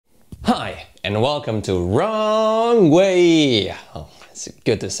Hi, and welcome to Wrong Way. Oh, it's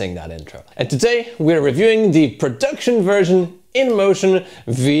good to sing that intro. And today we're reviewing the production version InMotion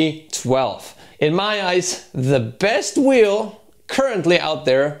V12. In my eyes, the best wheel currently out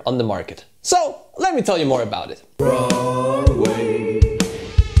there on the market. So, let me tell you more about it. Wrong Way.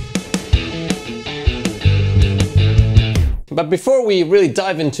 But before we really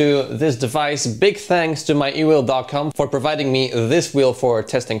dive into this device, big thanks to mywheel.com for providing me this wheel for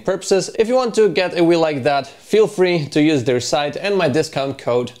testing purposes. If you want to get a wheel like that, feel free to use their site and my discount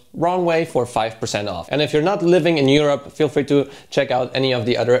code WRONGWAY for 5% off. And if you're not living in Europe, feel free to check out any of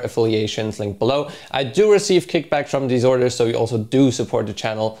the other affiliations linked below. I do receive kickbacks from these orders, so you also do support the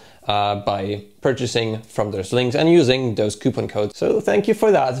channel by purchasing from those links and using those coupon codes. So thank you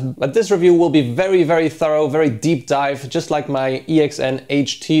for that. But this review will be very thorough, very deep dive, just like my EXN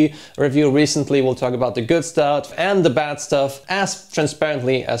HT review recently. We'll talk about the good stuff and the bad stuff as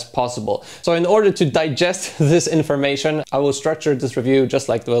transparently as possible. So in order to digest this information, I will structure this review just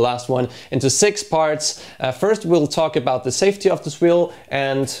like the last one into 6 parts. First, we'll talk about the safety of this wheel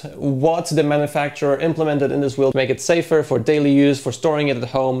and what the manufacturer implemented in this wheel to make it safer for daily use, for storing it at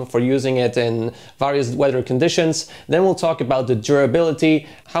home, for using it in various weather conditions. Then we'll talk about the durability.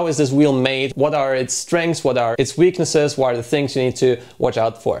 How is this wheel made? What are its strengths? What are its weaknesses? What are the things you need to watch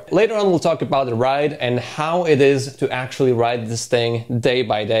out for? Later on, we'll talk about the ride and how it is to actually ride this thing day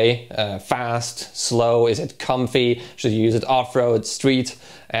by day. Fast, slow, is it comfy? Should you use it off-road, street,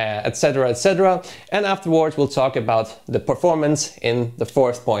 etc, etc. And afterwards, we'll talk about the performance in the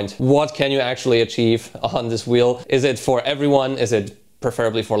 4th point. What can you actually achieve on this wheel? Is it for everyone? Is it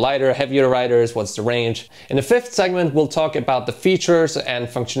preferably for lighter, heavier riders? What's the range? In the 5th segment, we'll talk about the features and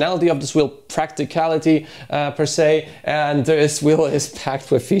functionality of this wheel, practicality per se, and this wheel is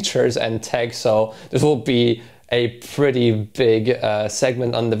packed with features and tech, so this will be a pretty big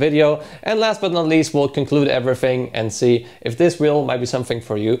segment on the video. And last but not least, we'll conclude everything and see if this wheel might be something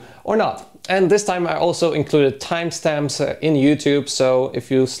for you or not. And this time I also included timestamps in YouTube, so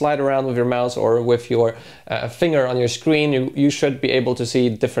if you slide around with your mouse or with your finger on your screen, you should be able to see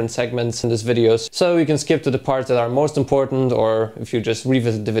different segments in this video. So you can skip to the parts that are most important, or if you just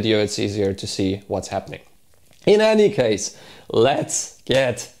revisit the video, it's easier to see what's happening. In any case, let's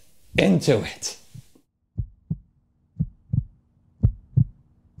get into it.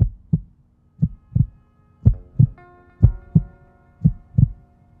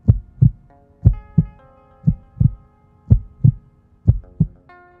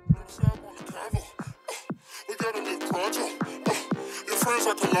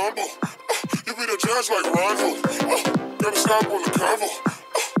 Like rival, gotta stop on the cover.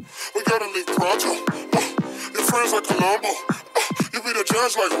 We gotta leave pronto. Your friends like Colombo. You be the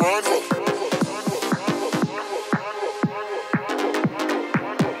judge like rival.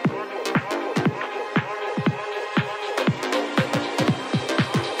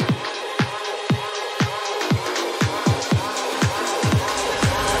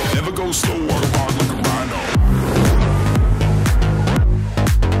 Never go slow or hard like a rhino.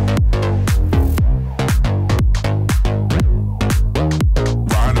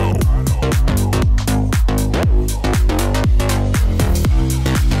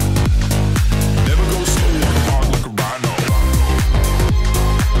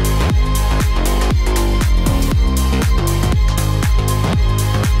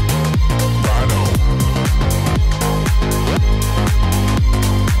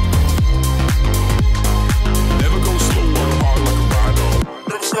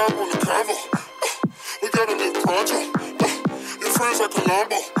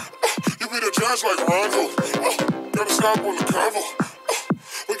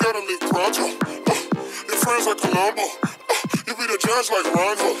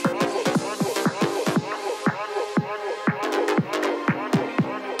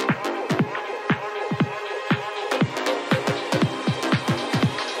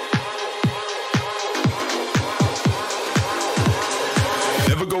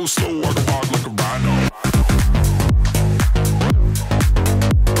 Never go slow or hard like a rhino.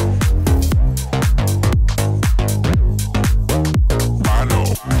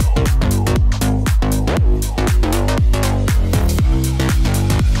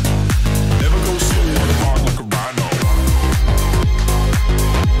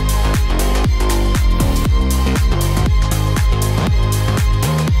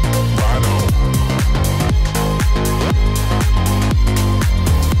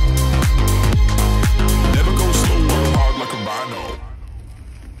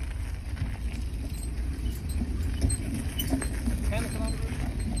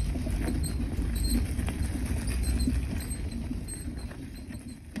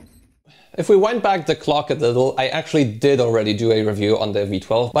 If we wind back the clock a little, I actually did already do a review on the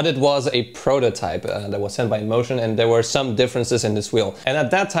V12, but it was a prototype that was sent by InMotion, and there were some differences in this wheel. And at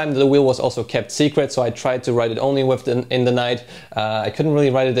that time, the wheel was also kept secret, so I tried to ride it only in the night. I couldn't really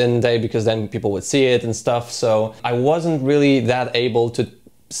ride it in the day because then people would see it and stuff, so I wasn't really that able to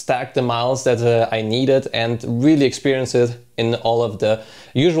stack the miles that I needed and really experience it in all of the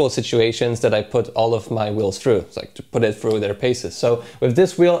usual situations that I put all of my wheels through. It's like to put it through their paces. So with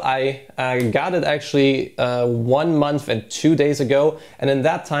this wheel, I got it actually 1 month and 2 days ago. And in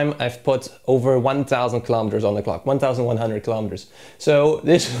that time, I've put over 1,000 kilometers on the clock, 1,100 kilometers. So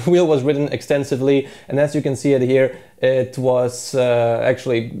this wheel was ridden extensively. And as you can see it here, it was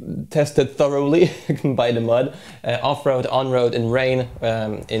actually tested thoroughly by the mud, off-road, on-road, in rain,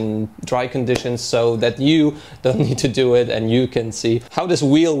 in dry conditions, so that you don't need to do it and you can see how this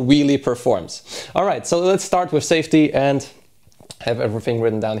wheel really performs. All right, so let's start with safety and have everything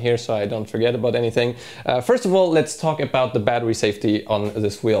written down here so I don't forget about anything. First of all, let's talk about the battery safety on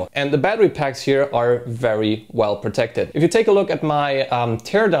this wheel. And the battery packs here are very well protected. If you take a look at my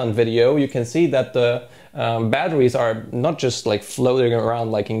teardown video, you can see that the batteries are not just like floating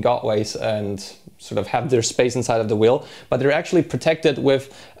around like in Guads and sort of have their space inside of the wheel, but they're actually protected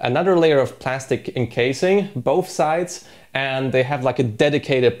with another layer of plastic encasing, both sides, and they have like a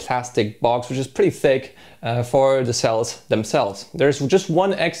dedicated plastic box, which is pretty thick, for the cells themselves. There's just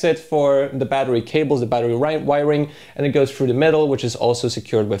one exit for the battery cables, the battery wiring, and it goes through the middle, which is also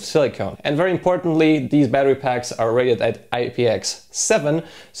secured with silicone. And very importantly, these battery packs are rated at IPX7,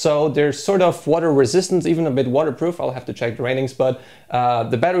 so they're sort of water resistant, even a bit waterproof. I'll have to check the ratings, but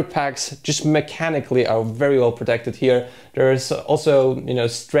the battery packs just mechanically are very well protected here. There's also, you know,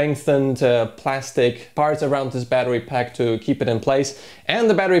 strengthened plastic parts around this battery pack to keep it in place, and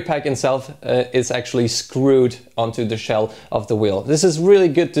the battery pack itself is actually screwed onto the shell of the wheel. This is really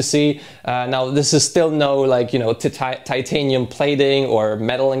good to see. Now, this is still no, like, you know, titanium plating or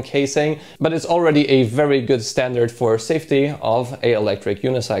metal encasing, but it's already a very good standard for safety of an electric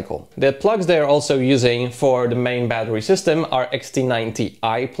unicycle. The plugs they're also using for the main battery system are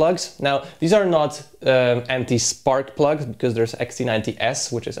XT90i plugs. Now, these are not anti-spark plugs, because there's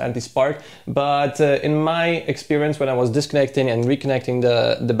XT90S, which is anti-spark, but in my experience, when I was disconnecting and reconnecting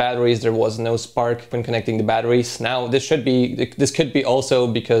the batteries, there was no spark when connecting the batteries. Now, this could be also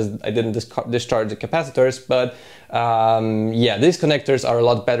because I didn't discharge the capacitors, but yeah, these connectors are a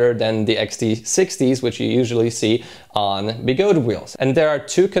lot better than the XT60s, which you usually see on Bigode wheels. And there are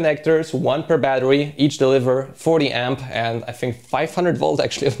two connectors, one per battery, each deliver 40 amp and I think 500 volt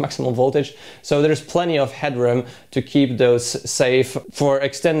actually of maximum voltage. So there's plenty of headroom to keep those safe for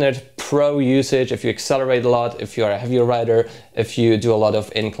extended pro usage, if you accelerate a lot, if you're a heavier rider, if you do a lot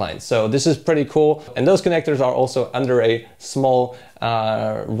of inclines. So this is pretty cool. And those connectors are also under a small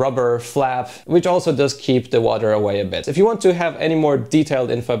rubber flap, which also does keep the water away a bit. If you want to have any more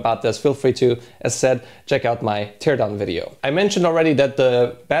detailed info about this, feel free to, as said, check out my teardown video. I mentioned already that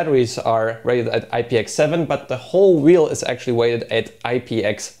the batteries are rated at IPX7, but the whole wheel is actually rated at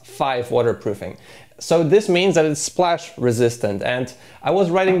IPX5 waterproofing. So this means that it's splash resistant, and I was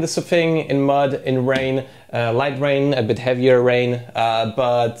riding this thing in mud, in rain, light rain, a bit heavier rain,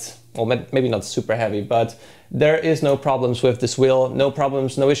 but, well, maybe not super heavy, but there is no problems with this wheel, no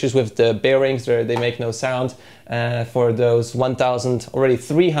problems, no issues with the bearings, they make no sound. For those 1,000, already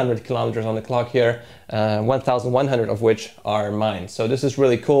 300 kilometers on the clock here, 1,100 of which are mine. So this is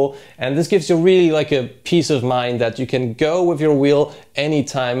really cool, and this gives you really like a peace of mind that you can go with your wheel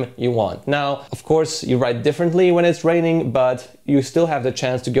anytime you want. Now, of course, you ride differently when it's raining, but you still have the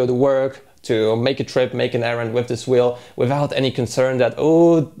chance to go to work, to make a trip, make an errand with this wheel without any concern that,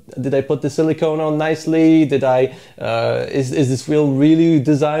 oh, did I put the silicone on nicely? Did I, is this wheel really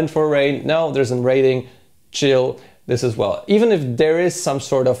designed for rain? No, there's a rating, chill, this as well. Even if there is some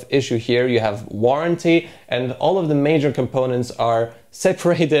sort of issue here, you have warranty and all of the major components are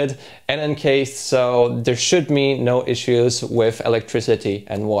separated and encased, so there should be no issues with electricity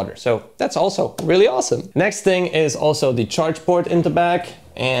and water. So that's also really awesome. Next thing is also the charge port in the back.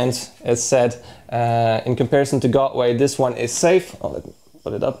 And as said, in comparison to Guads, this one is safe. Oh, let me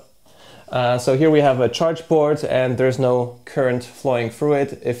put it up. So here we have a charge port and there's no current flowing through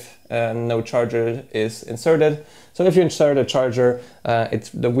it if no charger is inserted. So if you insert a charger,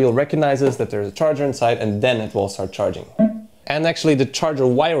 the wheel recognizes that there's a charger inside and then it will start charging. And actually the charger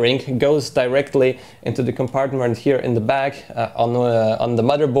wiring goes directly into the compartment here in the back on the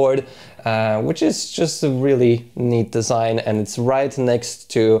motherboard, which is just a really neat design, and it's right next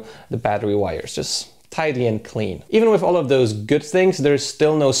to the battery wires. Just tidy and clean. Even with all of those good things, there's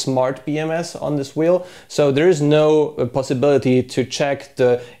still no smart BMS on this wheel, so there is no possibility to check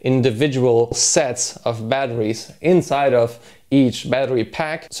the individual sets of batteries inside of each battery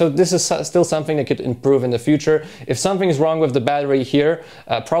pack. So this is still something that could improve in the future. If something is wrong with the battery here,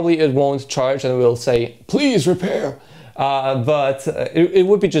 probably it won't charge and will say, please repair. But it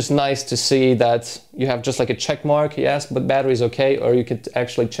would be just nice to see that you have just like a check mark, yes, but battery is okay, or you could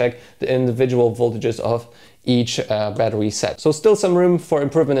actually check the individual voltages of each battery set. So still some room for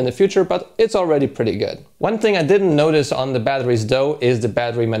improvement in the future, but it's already pretty good. One thing I didn't notice on the batteries though is the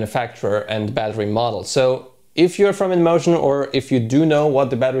battery manufacturer and battery model. So if you're from InMotion, or if you do know what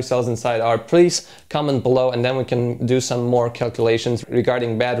the battery cells inside are, please comment below and then we can do some more calculations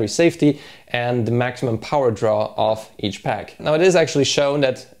regarding battery safety and the maximum power draw of each pack. Now it is actually shown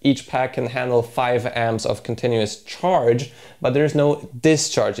that each pack can handle 5 amps of continuous charge, but there's no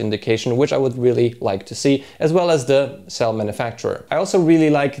discharge indication, which I would really like to see, as well as the cell manufacturer. I also really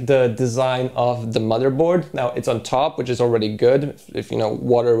like the design of the motherboard. Now it's on top, which is already good. If you know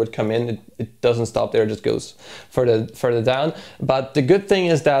water would come in, it doesn't stop there, it just goes further down. But the good thing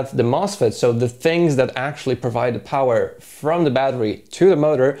is that the MOSFETs, so the things that actually provide the power from the battery to the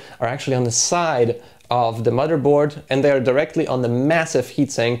motor, are actually on the side of the motherboard, and they are directly on the massive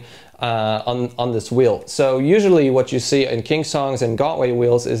heatsink on this wheel. So usually what you see in King Songs and Godway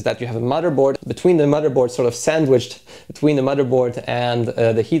wheels is that you have a motherboard. Between the motherboard, sort of sandwiched between the motherboard and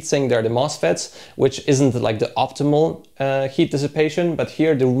the heatsink, there are the MOSFETs, which isn't like the optimal heat dissipation, but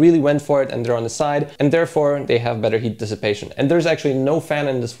here they really went for it and they're on the side, and therefore they have better heat dissipation. And there's actually no fan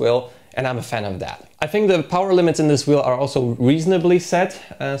in this wheel, and I'm a fan of that. I think the power limits in this wheel are also reasonably set.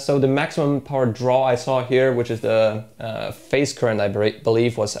 So the maximum power draw I saw here, which is the phase current, I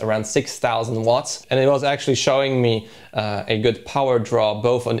believe, was around 6,000 watts. And it was actually showing me a good power draw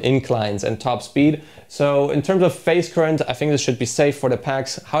both on inclines and top speed. So in terms of phase current, I think this should be safe for the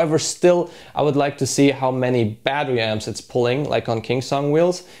packs. However, still, I would like to see how many battery amps it's pulling, like on King Song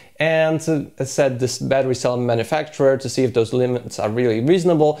wheels. And as said, this battery cell manufacturer, to see if those limits are really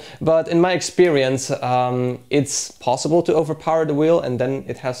reasonable. But in my experience, it's possible to overpower the wheel, and then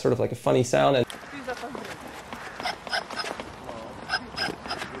it has sort of like a funny sound.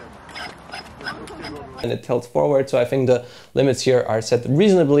 And it tilts forward, so I think the limits here are set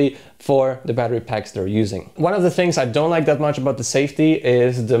reasonably for the battery packs they're using. One of the things I don't like that much about the safety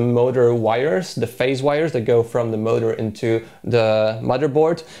is the motor wires, the phase wires that go from the motor into the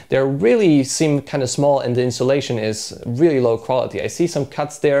motherboard. They really seem kind of small and the insulation is really low quality. I see some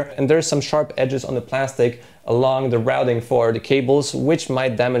cuts there, and there's some sharp edges on the plastic along the routing for the cables, which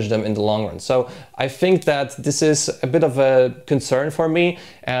might damage them in the long run. So I think that this is a bit of a concern for me,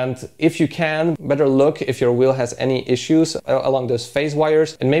 and if you can, better look if your wheel has any issues along those phase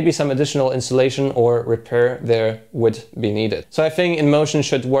wires, and maybe some additional insulation or repair there would be needed. So I think InMotion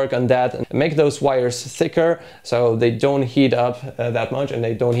should work on that and make those wires thicker so they don't heat up that much and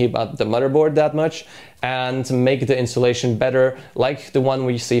they don't heat up the motherboard that much, and make the insulation better, like the one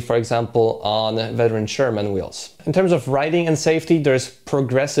we see, for example, on veteran Sherman wheels. In terms of riding and safety, there's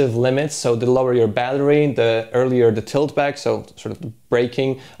progressive limits. So the lower your battery, the earlier the tilt back, so sort of the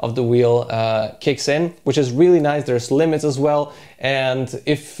braking of the wheel kicks in, which is really nice. There's limits as well. And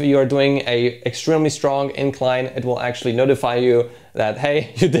if you're doing a extremely strong incline, it will actually notify you that,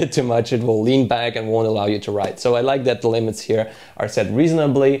 hey, you did too much. It will lean back and won't allow you to ride. So I like that the limits here are set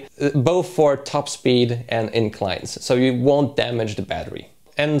reasonably, both for top speed and inclines, so you won't damage the battery.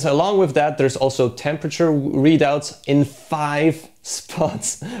 And along with that, there's also temperature readouts in 5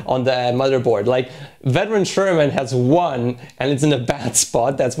 spots on the motherboard. Like veteran Sherman has 1 and it's in a bad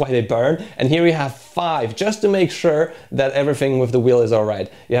spot, that's why they burn. And here we have 5, just to make sure that everything with the wheel is all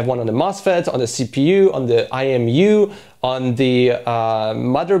right. You have 1 on the MOSFET, on the CPU, on the IMU, on the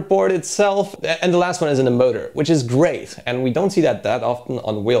motherboard itself, and the last one is in the motor, which is great. And we don't see that often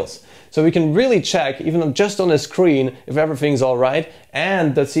on wheels. So we can really check, even just on the screen, if everything's all right,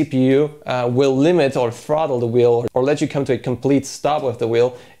 and the CPU will limit or throttle the wheel or let you come to a complete stop with the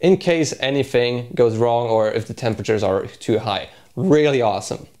wheel in case anything goes wrong or if the temperatures are too high. Really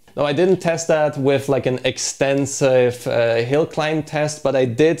awesome. No, I didn't test that with like an extensive hill climb test, but I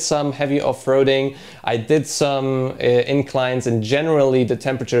did some heavy off-roading, I did some inclines, and generally the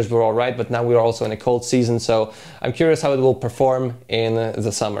temperatures were all right, but now we're also in a cold season, so I'm curious how it will perform in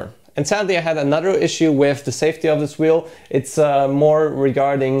the summer. And sadly, I had another issue with the safety of this wheel. It's more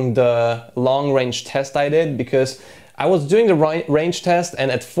regarding the long-range test I did, because I was doing the range test, and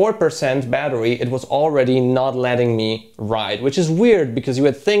at 4% battery, it was already not letting me ride, which is weird because you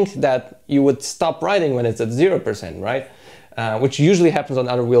would think that you would stop riding when it's at 0%, right? which usually happens on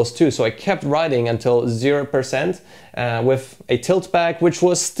other wheels too. So I kept riding until 0% with a tilt back, which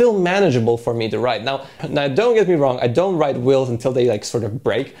was still manageable for me to ride. Now don't get me wrong, I don't ride wheels until they like sort of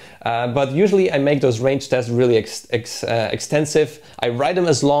break, but usually I make those range tests really extensive. I ride them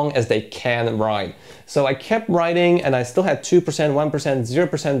as long as they can ride. So I kept riding and I still had 2%, 1%,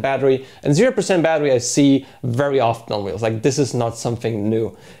 0% battery. And 0% battery I see very often on wheels. Like, this is not something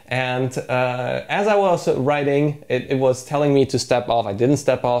new. And as I was riding, it was telling me to step off. I didn't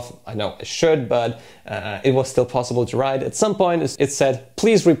step off. I know I should, but it was still possible to ride. At some point it said,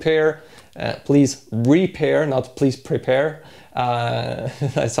 please repair, not please prepare.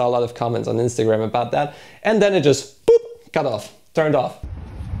 I saw a lot of comments on Instagram about that. And then it just, boop, cut off, turned off.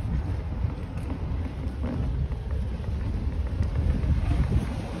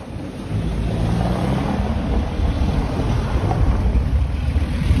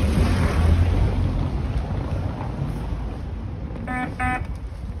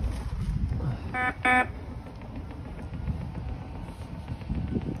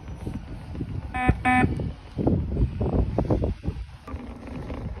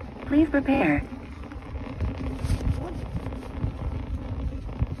 Please prepare.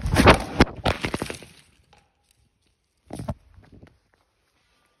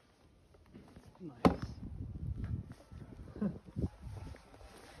 Nice.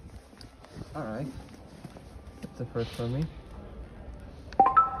 All right. That's the first for me.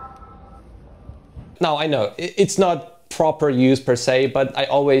 Now, I know it's not proper use per se, but I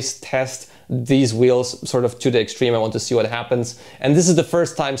always test these wheels sort of to the extreme. I want to see what happens. And this is the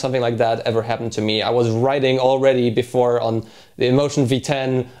first time something like that ever happened to me. I was riding already before on the InMotion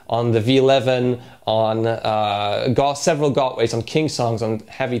V10, on the V11, on several Guads, on King songs, on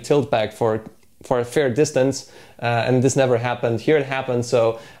heavy tilt back for a fair distance, and this never happened. Here it happened,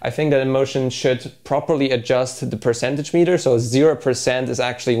 so I think that InMotion should properly adjust the percentage meter. So 0% is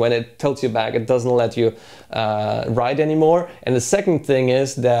actually when it tilts you back, it doesn't let you ride anymore. And the second thing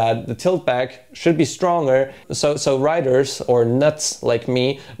is that the tilt back should be stronger, so riders or nuts like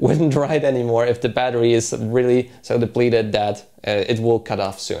me wouldn't ride anymore if the battery is really so depleted that it will cut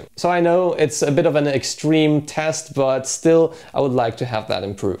off soon. So I know it's a bit of an extreme test, but still I would like to have that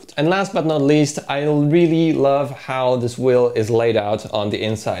improved. And last but not least, I really love how this wheel is laid out on the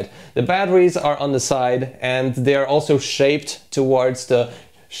inside. The batteries are on the side and they're also shaped towards the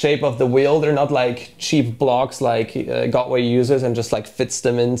shape of the wheel. They're not like cheap blocks like Guads uses and just like fits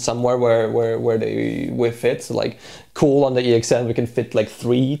them in somewhere where they will fit. So like cool, on the EXN we can fit like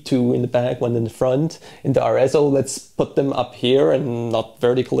 3, 2 in the back, 1 in the front. In the RSO, let's put them up here and not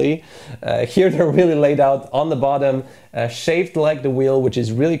vertically. Here they're really laid out on the bottom, shaped like the wheel, which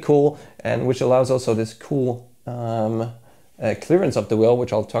is really cool and which allows also this cool clearance of the wheel,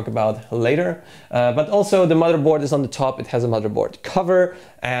 which I'll talk about later. But also the motherboard is on the top. It has a motherboard cover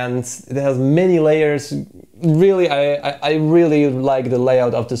and it has many layers. Really, I really like the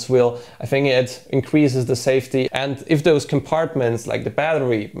layout of this wheel. I think it increases the safety, and if those compartments like the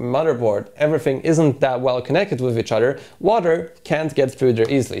battery, motherboard, everything isn't that well connected with each other, water can't get through there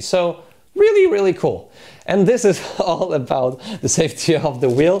easily. So really cool. And this is all about the safety of the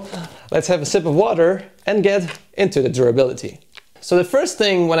wheel. Let's have a sip of water and get into the durability. So the first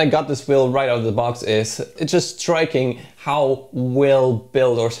thing when I got this wheel right out of the box is it's just striking how well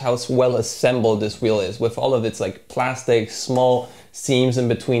built or how well assembled this wheel is, with all of its like plastic small seams in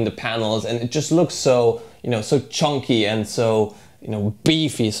between the panels, and it just looks so, so chunky and so,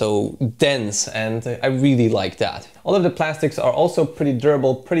 beefy, so dense, and I really like that. All of the plastics are also pretty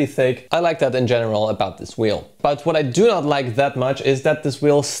durable, pretty thick. I like that in general about this wheel. But what I do not like that much is that this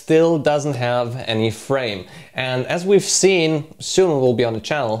wheel still doesn't have any frame. And as we've seen, soon will be on the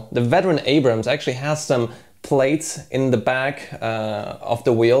channel, the veteran Abrams actually has some plates in the back of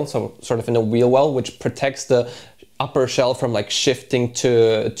the wheel, so sort of in the wheel well, which protects the upper shell from like shifting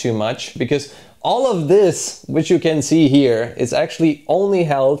too much, because all of this, which you can see here, is actually only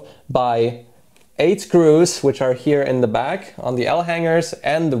held by 8 screws, which are here in the back on the L hangers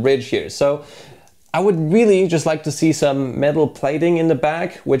and the ridge here. So I would really just like to see some metal plating in the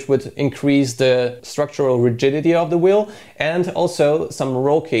back, which would increase the structural rigidity of the wheel, and also some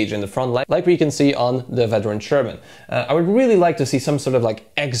roll cage in the front, like we can see on the veteran Sherman. I would really like to see some sort of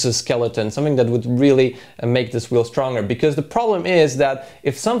like exoskeleton, something that would really make this wheel stronger, because the problem is that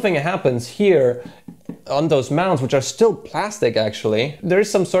if something happens here on those mounts, which are still plastic actually, there's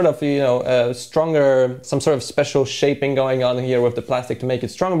some sort of, stronger, some sort of special shaping going on here with the plastic to make it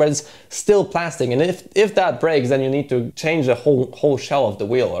stronger, but it's still plastic. And if that breaks, then you need to change the whole shell of the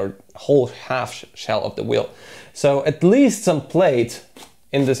wheel, or whole half shell of the wheel. So at least some plate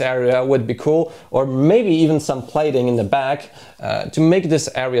in this area would be cool, or maybe even some plating in the back to make this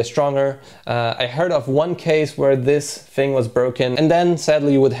area stronger. I heard of one case where this thing was broken, and then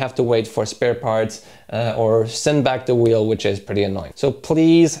sadly you would have to wait for spare parts or send back the wheel, which is pretty annoying. So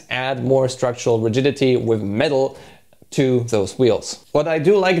please add more structural rigidity with metal to those wheels. What I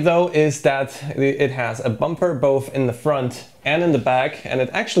do like though is that it has a bumper both in the front and in the back, and it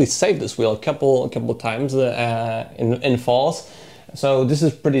actually saved this wheel a couple times in falls. So this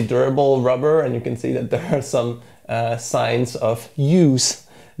is pretty durable rubber, and you can see that there are some signs of use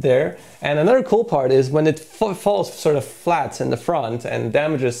there. And another cool part is when it falls sort of flat in the front and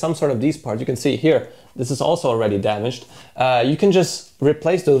damages some sort of these parts, you can see here, this is also already damaged. You can just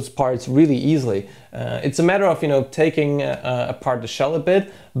replace those parts really easily. It's a matter of, you know, taking apart the shell a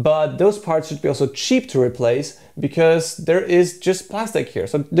bit, but those parts should be also cheap to replace because there is just plastic here.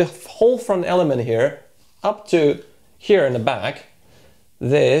 So the whole front element here, up to here in the back,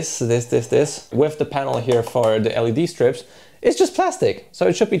 this, with the panel here for the LED strips, it's just plastic. So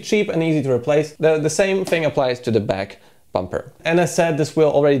it should be cheap and easy to replace. The same thing applies to the back bumper. And as said, this wheel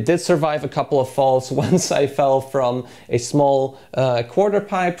already did survive a couple of falls. Once I fell from a small quarter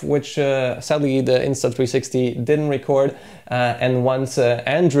pipe, which sadly the Insta360 didn't record. And once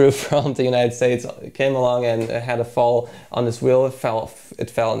Andrew from the United States came along and had a fall on this wheel, it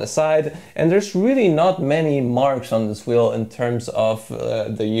fell on the side. And there's really not many marks on this wheel in terms of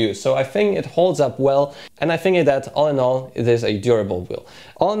the use. So I think it holds up well. And I think that all in all, it is a durable wheel.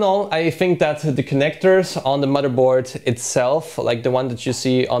 All in all, I think that the connectors on the motherboard itself, like the one that you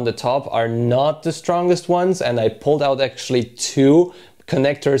see on the top, are not the strongest ones. And I pulled out actually two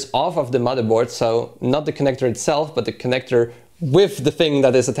connectors off of the motherboard, so not the connector itself, but the connector with the thing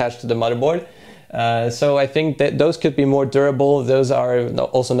that is attached to the motherboard. So I think that those could be more durable. Those are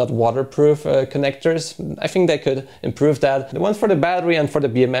also not waterproof connectors. I think they could improve that. The ones for the battery and for the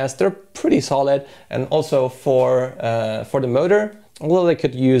BMS, they're pretty solid. And also for the motor, well, they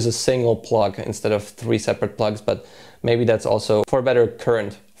could use a single plug instead of 3 separate plugs, but maybe that's also for better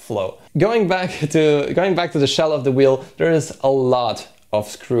current flow. Going back to the shell of the wheel, there is a lot of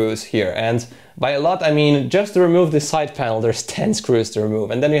screws here, and by a lot I mean just to remove the side panel there's 10 screws to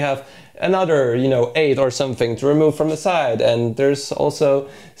remove, and then you have another, you know, 8 or something to remove from the side, and there's also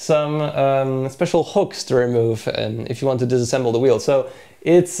some special hooks to remove and if you want to disassemble the wheel. So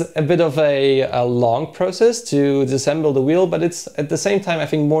it's a bit of a long process to disassemble the wheel, but it's at the same time I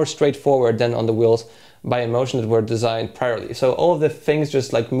think more straightforward than on the wheels by InMotion that were designed priorly. So all of the things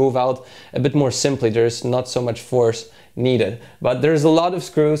just like move out a bit more simply. There's not so much force needed, but there's a lot of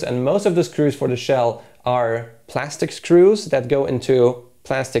screws, and most of the screws for the shell are plastic screws that go into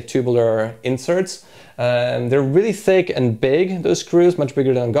plastic tubular inserts. They're really thick and big, those screws, much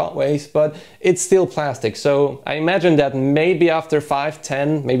bigger than Guads, but it's still plastic. So I imagine that maybe after 5,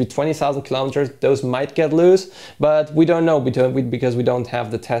 10, maybe 20,000 kilometers, those might get loose, but we don't know because we don't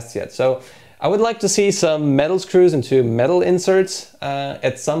have the tests yet. So I would like to see some metal screws into metal inserts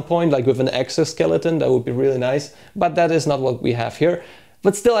at some point, like with an exoskeleton. That would be really nice, but that is not what we have here.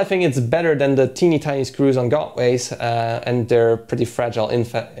 But still, I think it's better than the teeny tiny screws on Guads, and they're pretty fragile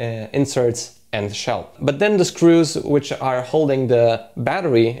inserts and shell. But then the screws which are holding the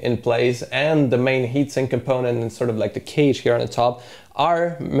battery in place and the main heatsink component and sort of like the cage here on the top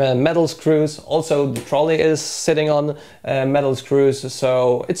are metal screws. Also the trolley is sitting on metal screws,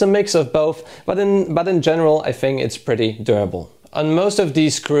 so it's a mix of both, but in general I think it's pretty durable. On most of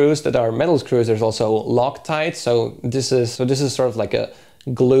these screws that are metal screws there's also Loctite, so this is sort of like a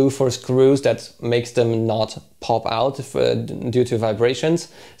glue for screws that makes them not pop out due to vibrations.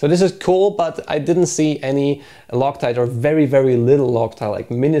 So this is cool, but I didn't see any Loctite or very little Loctite, like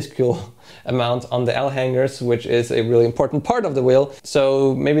minuscule amount on the L hangers, which is a really important part of the wheel.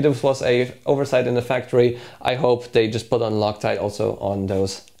 So maybe this was a oversight in the factory. I hope they just put on Loctite also on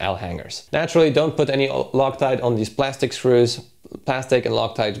those L hangers. Naturally, don't put any Loctite on these plastic screws. Plastic and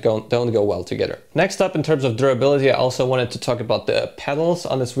Loctite don't go well together. Next up, in terms of durability, I also wanted to talk about the pedals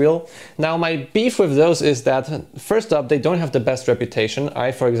on this wheel. Now, my beef with those is that, first up, they don't have the best reputation.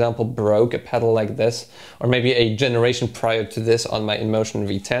 I, for example, broke a pedal like this, or maybe a generation prior to this on my InMotion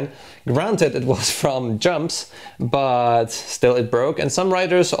V10. Granted, it was from jumps, but still it broke. And some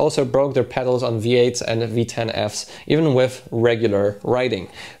riders also broke their pedals on V8s and V10Fs, even with regular riding.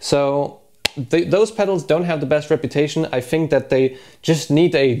 So those pedals don't have the best reputation. I think that they just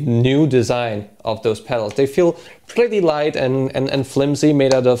need a new design of those pedals. They feel pretty light and flimsy,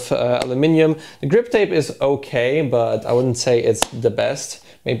 made out of aluminium. The grip tape is okay, but I wouldn't say it's the best.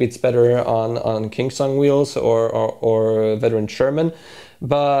 Maybe it's better on Kingston wheels or Veteran Sherman.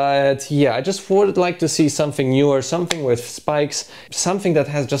 But yeah, I just would like to see something newer, something with spikes, something that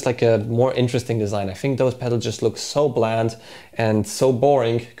has just like a more interesting design. I think those pedals just look so bland and so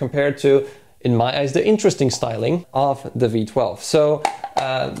boring compared to, in my eyes, the interesting styling of the V12. So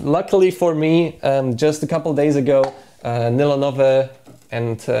luckily for me, just a couple days ago, Nilanove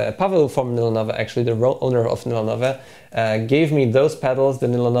and Pavel from Nilanove, actually the owner of Nilanove, gave me those pedals, the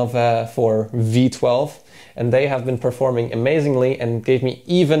Nilanove for V12, and they have been performing amazingly and gave me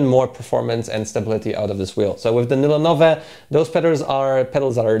even more performance and stability out of this wheel. So with the Nilanove, those pedals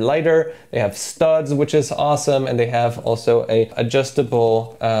that are lighter, they have studs, which is awesome, and they have also a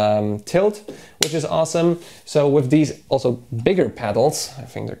adjustable tilt, which is awesome. So with these also bigger pedals, I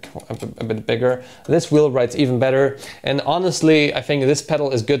think they're a bit bigger, this wheel rides even better. And honestly, I think this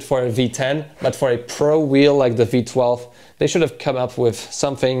pedal is good for a V10, but for a pro wheel like the V12, they should have come up with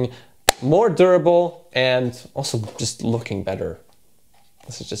something more durable and also just looking better.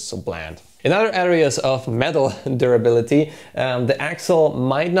 This is just so bland. In other areas of metal durability, the axle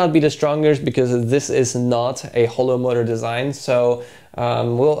might not be the strongest because this is not a hollow motor design. So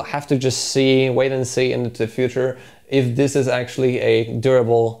we'll have to just wait and see into the future if this is actually a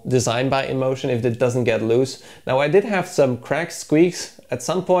durable design by InMotion, if it doesn't get loose. Now I did have some cracks, squeaks at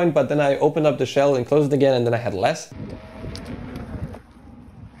some point, but then I opened up the shell and closed it again, and then I had less.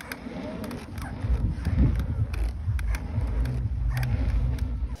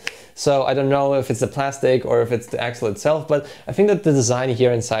 So I don't know if it's the plastic or if it's the axle itself, but I think that the design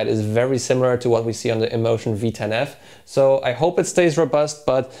here inside is very similar to what we see on the InMotion V10F. So I hope it stays robust,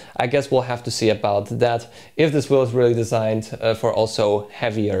 but I guess we'll have to see about that if this wheel is really designed for also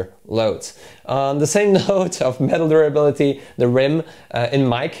heavier loads. On the same note of metal durability, the rim, in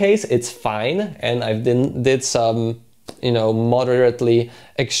my case, it's fine, and I did some moderately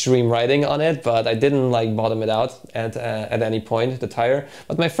extreme riding on it, but I didn't like bottom it out at any point, the tire.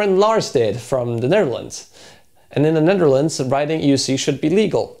 But my friend Lars did from the Netherlands. And in the Netherlands, riding EUC should be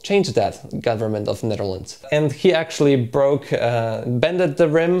legal. Change that, government of Netherlands. And he actually bended the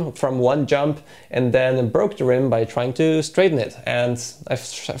rim from one jump and then broke the rim by trying to straighten it. And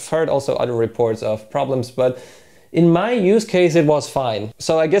I've heard also other reports of problems, but in my use case, it was fine.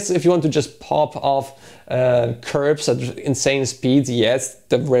 So I guess if you want to just pop off curbs at insane speeds, yes,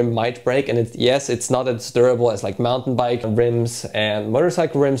 the rim might break, and yes, it's not as durable as like mountain bike rims and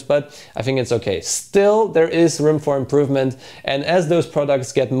motorcycle rims, but I think it's okay. Still, there is room for improvement, and as those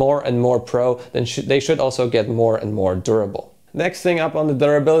products get more and more pro, then they should also get more and more durable. Next thing up on the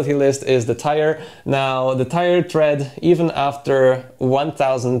durability list is the tire. Now, the tire tread, even after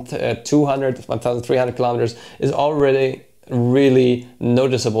 1,200, 1,300 kilometers, is already really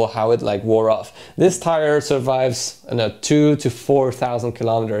noticeable how it wore off. This tire survives 2,000 to 4,000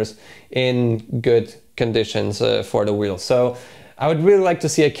 kilometers in good conditions for the wheel. So I would really like to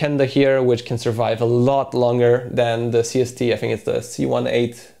see a Kenda here, which can survive a lot longer than the CST. I think it's the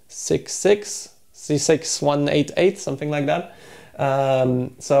C1866, C6188, something like that.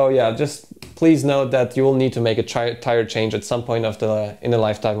 So yeah, just please note that you will need to make a tire change at some point in the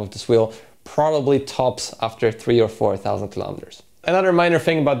lifetime of this wheel, probably tops after 3,000 or 4,000 kilometers. Another minor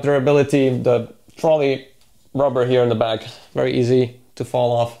thing about durability, the trolley rubber here in the back, very easy to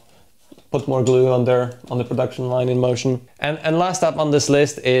fall off. Put more glue on there on the production line InMotion. And last up on this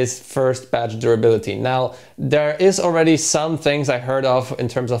list is first batch durability. Now, there is already some things I heard of in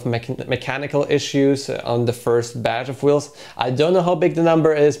terms of mechanical issues on the first batch of wheels. I don't know how big the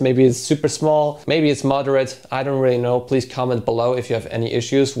number is. Maybe it's super small, maybe it's moderate. I don't really know. Please comment below if you have any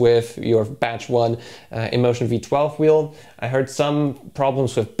issues with your batch 1 InMotion V12 wheel. I heard some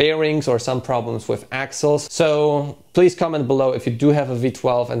problems with bearings or some problems with axles. So please comment below if you do have a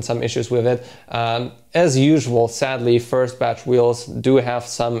V12 and some issues with it. As usual, sadly, first batch wheels do have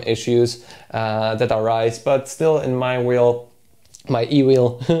some issues that arise, but still in my wheel, my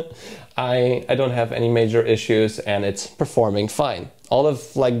e-wheel, I don't have any major issues and it's performing fine. All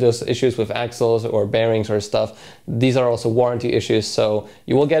of those issues with axles or bearings or stuff, these are also warranty issues, so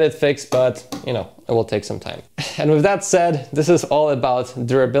you will get it fixed, but it will take some time. And with that said, this is all about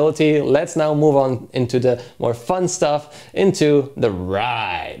durability. Let's now move on into the more fun stuff, into the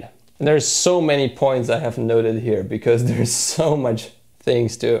ride. And there's so many points I have noted here because there's so much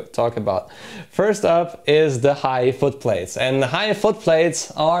things to talk about. First up is the high foot plates, and the high foot plates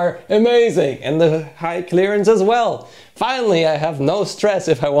are amazing, and the high clearance as well. Finally, I have no stress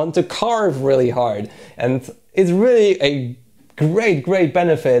if I want to carve really hard, and it's really a great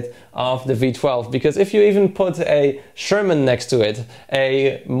benefit of the V12, because if you even put a Sherman next to it,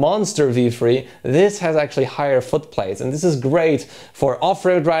 a Monster V3, this has actually higher footplates, and this is great for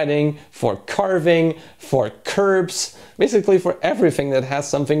off-road riding, for carving, for curbs, basically for everything that has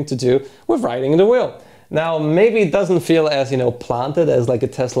something to do with riding the wheel. Now, maybe it doesn't feel as, planted as like a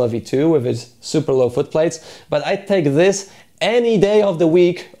Tesla V2 with its super low footplates, but I'd take this any day of the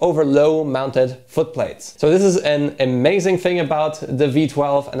week over low mounted footplates. So this is an amazing thing about the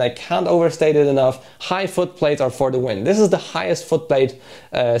V12, and I can't overstate it enough. High footplates are for the win. This is the highest footplate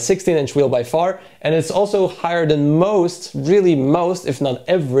 16-inch wheel by far, and it's also higher than most, really most, if not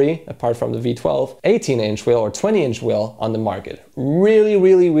every, apart from the V12, 18-inch wheel or 20-inch wheel on the market.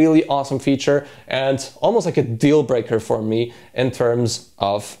 Really awesome feature, and almost like a deal breaker for me in terms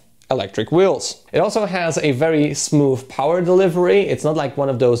of electric wheels. It also has a very smooth power delivery. It's not like one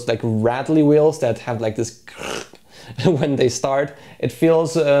of those like rattly wheels that have like this when they start. It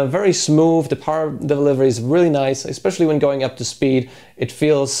feels very smooth. The power delivery is really nice, especially when going up to speed. It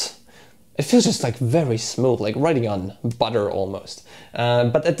feels just like very smooth, like riding on butter almost.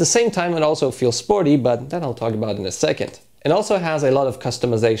 But at the same time, it also feels sporty, but that I'll talk about in a second. It also has a lot of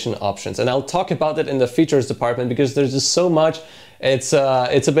customization options, and I'll talk about it in the features department because there's just so much. It's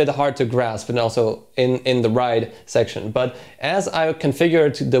a bit hard to grasp, and also in the ride section. But as I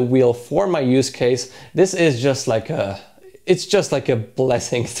configured the wheel for my use case, this is just like it's just like a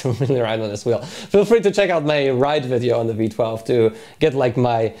blessing to really ride on this wheel. Feel free to check out my ride video on the V12 to get like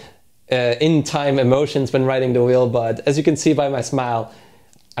my in-time emotions when riding the wheel. But as you can see by my smile,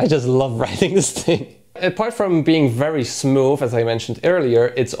 I just love riding this thing. Apart from being very smooth, as I mentioned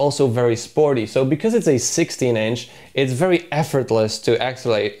earlier, it's also very sporty. So because it's a 16-inch, it's very effortless to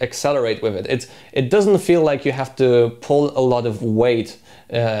accelerate with it. It doesn't feel like you have to pull a lot of weight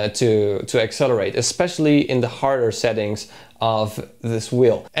to accelerate, especially in the harder settings of this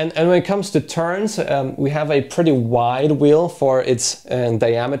wheel. And when it comes to turns, we have a pretty wide wheel for its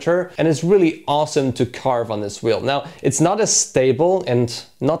diameter, and it's really awesome to carve on this wheel. Now, it's not as stable and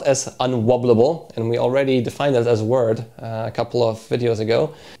not as unwobblable, and we already defined that as a word a couple of videos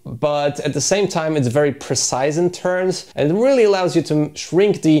ago, but at the same time, it's very precise in turns, and it really allows you to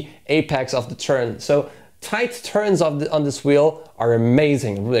shrink the apex of the turn. So tight turns on this wheel are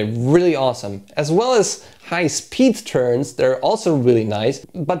amazing, really awesome, as well as high speed turns. They're also really nice,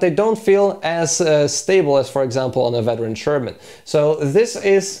 but they don't feel as stable as, for example, on a veteran Sherman. So this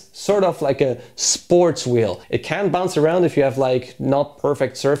is sort of like a sports wheel. It can bounce around if you have like not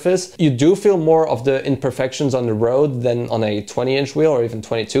perfect surface. You do feel more of the imperfections on the road than on a 20-inch wheel or even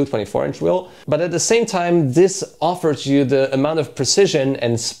 22, 24-inch wheel. But at the same time, this offers you the amount of precision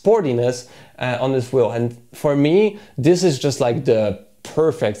and sportiness on this wheel. And for me, this is just like the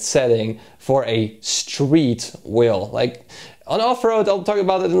perfect setting for a street wheel. Like on off-road, I'll talk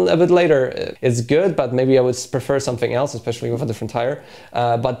about it a bit later. It's good, but maybe I would prefer something else, especially with a different tire.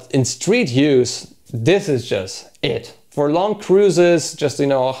 But in street use, this is just it. For long cruises, just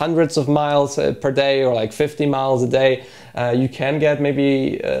hundreds of miles per day or like 50 miles a day, you can get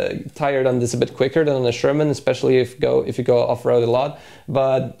maybe tired on this a bit quicker than on a Sherman, especially if you go off-road a lot.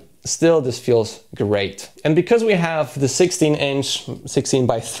 But still, this feels great. And because we have the 16-inch, 16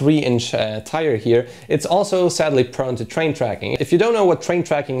 by 3-inch tire here, it's also sadly prone to train tracking. If you don't know what train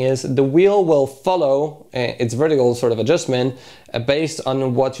tracking is, the wheel will follow its vertical sort of adjustment based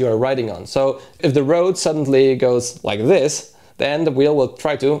on what you are riding on. So if the road suddenly goes like this, then the wheel will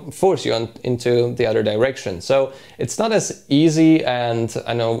try to force you into the other direction. So it's not as easy and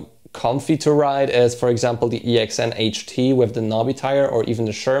comfy to ride as, for example, the EXN HT with the knobby tire or even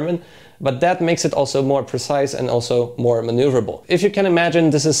the Sherman, but that makes it also more precise and also more maneuverable. If you can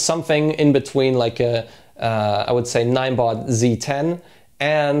imagine, this is something in between like a, I would say 9-baud Z10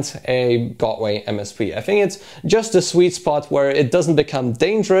 and a Guads MSP. I think it's just the sweet spot where it doesn't become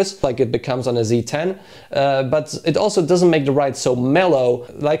dangerous like it becomes on a Z10, but it also doesn't make the ride so mellow,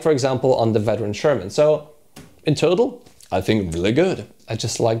 like for example on the veteran Sherman. So in total, I think really good. I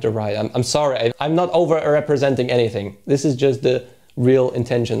just like the ride. I'm sorry, I'm not over-representing anything. This is just the real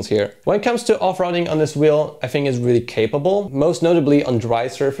intentions here. When it comes to off-roading on this wheel, I think it's really capable, most notably on dry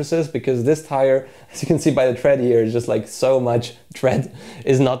surfaces, because this tire, as you can see by the tread here, is just like so much tread,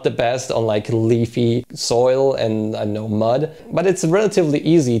 is not the best on like leafy soil and mud, but it's relatively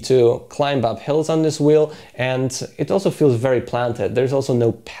easy to climb up hills on this wheel, and it also feels very planted. There's also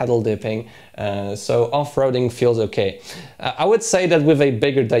no pedal dipping, so off-roading feels okay. I would say that with a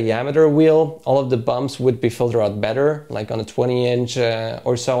bigger diameter wheel, all of the bumps would be filtered out better, like on a 20-inch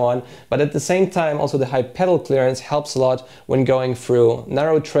or so on, but at the same time also the high pedal clearance helps a lot when going through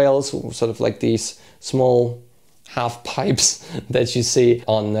narrow trails, sort of like these small half pipes that you see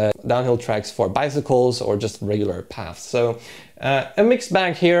on downhill tracks for bicycles or just regular paths. So a mixed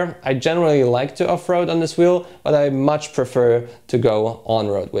bag here. I generally like to off-road on this wheel, but I much prefer to go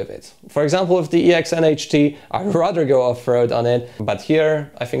on-road with it. For example, with the EX NHT, I'd rather go off-road on it, but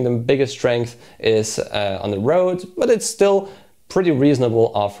here I think the biggest strength is on the road, but it's still pretty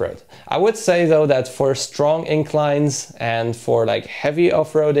reasonable off-road. I would say though that for strong inclines and for like heavy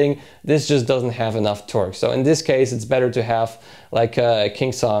off-roading, this just doesn't have enough torque. So in this case, it's better to have like a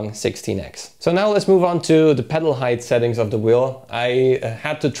Kingsong 16X. So now let's move on to the pedal height settings of the wheel. I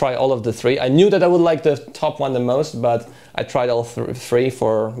had to try all of the three. I knew that I would like the top one the most, but I tried all three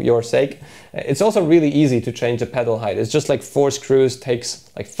for your sake. It's also really easy to change the pedal height. It's just like 4 screws, takes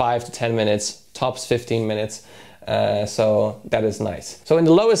like 5 to 10 minutes, tops 15 minutes. So that is nice. So in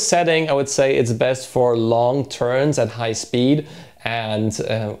the lowest setting, I would say it's best for long turns at high speed, and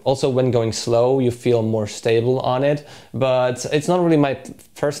also when going slow you feel more stable on it, but it's not really my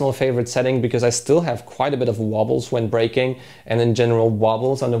personal favorite setting because I still have quite a bit of wobbles when braking and in general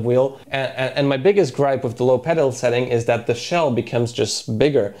wobbles on the wheel, and my biggest gripe with the low pedal setting is that the shell becomes just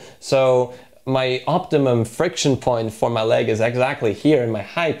bigger. So my optimum friction point for my leg is exactly here in my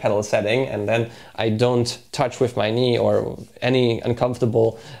high pedal setting, and then I don't touch with my knee or any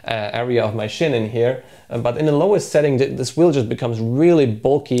uncomfortable area of my shin in here. But in the lowest setting, this wheel just becomes really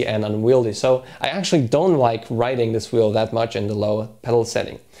bulky and unwieldy. So I actually don't like riding this wheel that much in the low pedal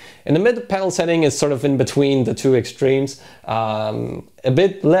setting. In the mid pedal setting is sort of in between the two extremes. A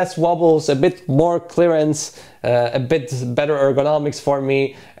bit less wobbles, a bit more clearance, a bit better ergonomics for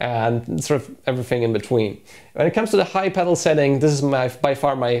me, and sort of everything in between. When it comes to the high pedal setting, this is by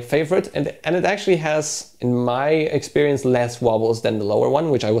far my favorite, and it actually has, in my experience, less wobbles than the lower one,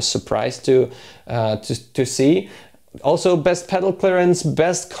 which I was surprised to see. Also best pedal clearance,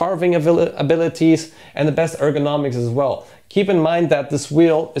 best carving abilities, and the best ergonomics as well. Keep in mind that this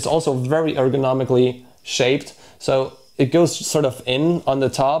wheel is also very ergonomically shaped, so it goes sort of in on the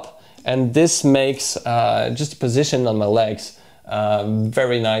top, and this makes just the position on my legs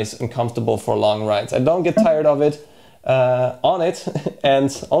very nice and comfortable for long rides. I don't get tired of it on it, and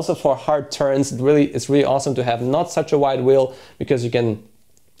also for hard turns, it's really awesome to have not such a wide wheel because you can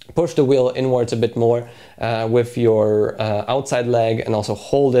push the wheel inwards a bit more with your outside leg, and also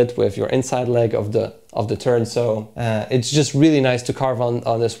hold it with your inside leg of the turn. So it's just really nice to carve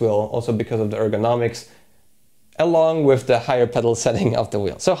on this wheel, also because of the ergonomics, along with the higher pedal setting of the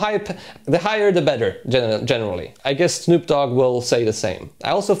wheel. So the higher the better, generally. I guess Snoop Dogg will say the same. I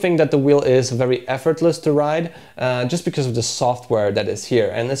also think that the wheel is very effortless to ride, just because of the software that is here,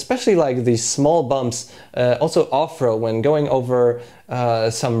 and especially like these small bumps, also off-road, when going over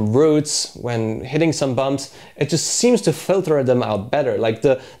some routes, when hitting some bumps, it just seems to filter them out better. Like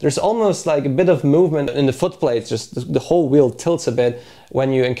there's almost like a bit of movement in the foot plates, just the whole wheel tilts a bit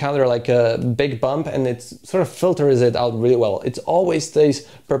when you encounter like a big bump, and it sort of filters it out really well. It always stays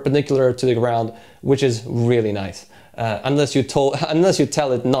perpendicular to the ground, which is really nice. Unless you tell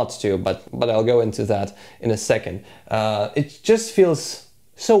it not to, but I'll go into that in a second. It just feels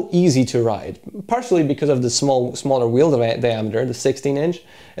so easy to ride, partially because of the smaller wheel diameter, the 16-inch,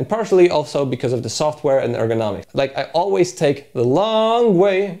 and partially also because of the software and ergonomics. Like, I always take the long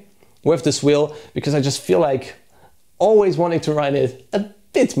way with this wheel because I just feel like always wanting to ride it a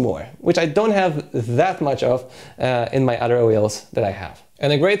bit more, which I don't have that much of in my other wheels that I have.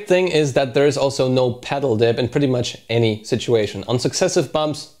 And the great thing is that there is also no pedal dip in pretty much any situation. On successive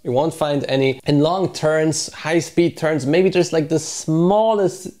bumps, you won't find any. In long turns, high speed turns, maybe there's like the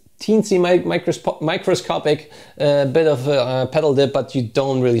smallest teensy microscopic bit of pedal dip, but you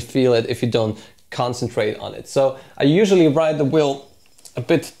don't really feel it if you don't concentrate on it. So I usually ride the wheel a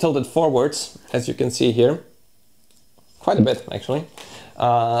bit tilted forwards, as you can see here. Quite a bit, actually.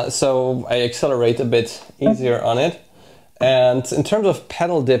 So I accelerate a bit easier on it. And in terms of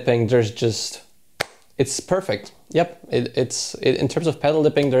pedal dipping, it's perfect. Yep, in terms of pedal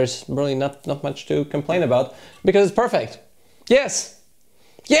dipping, there's really not much to complain about because it's perfect. Yes!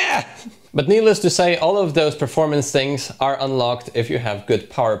 Yeah! But needless to say, all of those performance things are unlocked if you have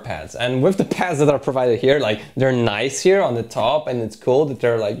good power pads. And with the pads that are provided here, like, they're nice here on the top, and it's cool that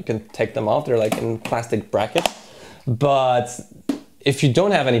they're like, you can take them off, they're like in plastic brackets. But if you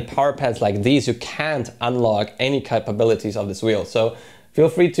don't have any power pads like these, you can't unlock any capabilities of this wheel. So feel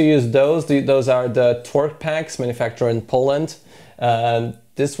free to use those. Those are the torque packs manufactured in Poland.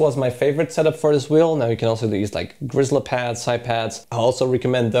 This was my favorite setup for this wheel. Now you can also use like Grizzly pads, side pads. I also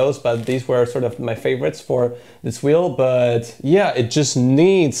recommend those, but these were sort of my favorites for this wheel. But yeah, it just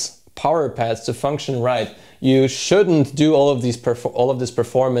needs power pads to function right. you shouldn't do all of this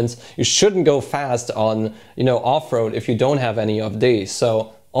performance. You shouldn't go fast on, you know, off-road if you don't have any of these.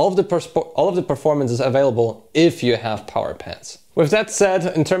 So all of the performance is available if you have power pants. With that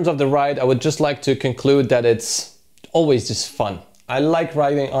said, in terms of the ride, I would just like to conclude that it's always just fun. I like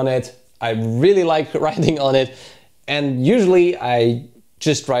riding on it. I really like riding on it. And usually I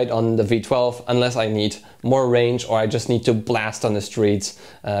just ride on the V12 unless I need more range or I just need to blast on the streets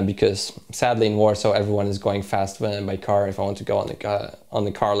because sadly in Warsaw everyone is going fast by car. If I want to go on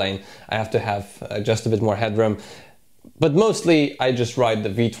the car lane, I have to have just a bit more headroom. But mostly I just ride the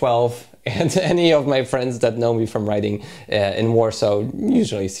V12, and any of my friends that know me from riding in Warsaw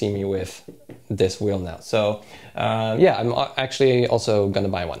usually see me with this wheel now. So yeah, I'm actually also gonna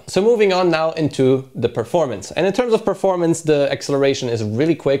buy one. So moving on now into the performance. And in terms of performance, the acceleration is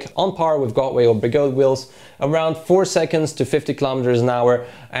really quick, on par with Guads or Brigode wheels, around 4 seconds to 50 kilometers an hour.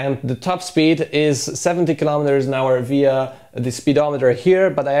 And the top speed is 70 kilometers an hour via the speedometer here,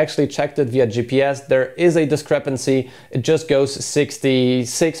 but I actually checked it via GPS. There is a discrepancy. It just goes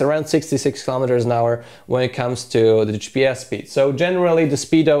around 66 kilometers an hour when it comes to the GPS speed. So generally the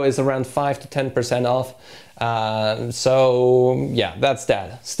speedo is around 5 to 10% off. So yeah, that's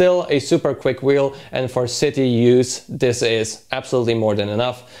that. Still a super quick wheel, and for city use this is absolutely more than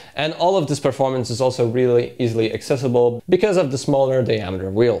enough. And all of this performance is also really easily accessible because of the smaller diameter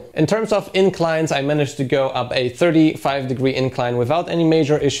wheel. In terms of inclines, I managed to go up a 35-degree incline without any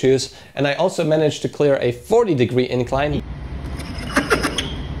major issues, and I also managed to clear a 40-degree incline.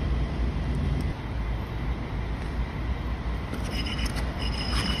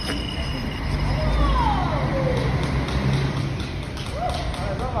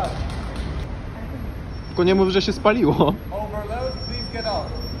 Tylko nie mów, że się spaliło. Overload, please get off.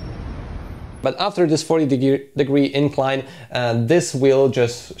 But after this 40-degree incline, this wheel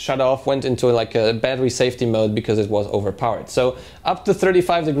just shut off, went into like a battery safety mode because it was overpowered. So up to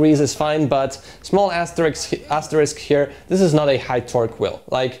 35 degrees is fine, but small asterisk here, this is not a high torque wheel.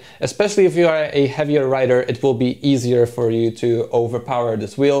 Like, especially if you are a heavier rider, it will be easier for you to overpower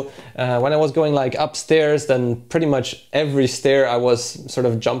this wheel. When I was going like upstairs, then pretty much every stair I was sort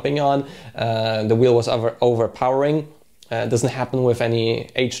of jumping on, the wheel was overpowering. Doesn't happen with any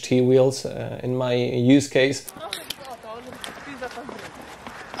HT wheels in my use case.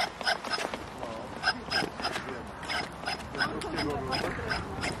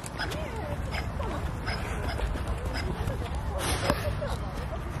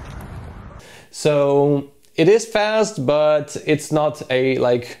 So it is fast, but it's not a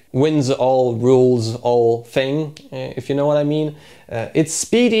like wins all, rules all thing, if you know what I mean. It's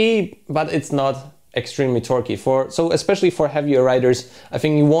speedy, but it's not extremely torquey. So especially for heavier riders, I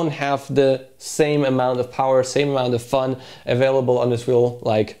think you won't have the same amount of power, same amount of fun available on this wheel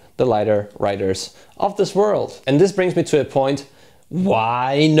like the lighter riders of this world. And this brings me to a point,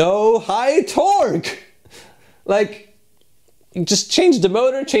 why no high torque? Like, just change the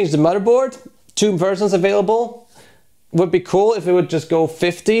motor, change the motherboard, 2 versions available. Would be cool if it would just go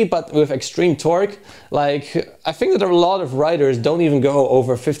 50, but with extreme torque. Like, I think that a lot of riders don't even go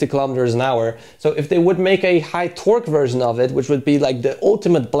over 50 kilometers an hour. So if they would make a high torque version of it, which would be like the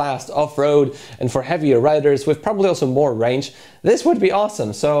ultimate blast off-road and for heavier riders with probably also more range, this would be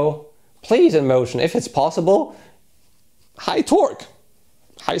awesome. So please, InMotion, if it's possible, high torque,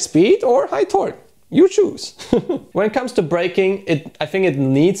 high speed or high torque. You choose. When it comes to braking, I think it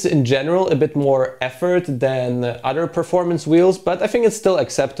needs in general a bit more effort than other performance wheels, but I think it's still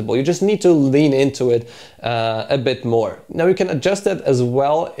acceptable. You just need to lean into it a bit more. Now you can adjust it as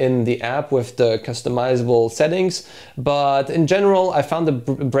well in the app with the customizable settings, but in general I found the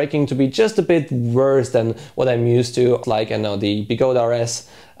braking to be just a bit worse than what I'm used to, like I know the Brigode RS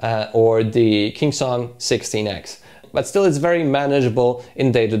or the Kingsong 16X. But still it's very manageable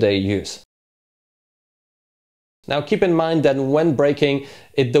in day-to-day use. Now keep in mind that when braking,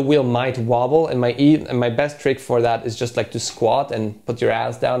 the wheel might wobble, and my best trick for that is just like to squat and put your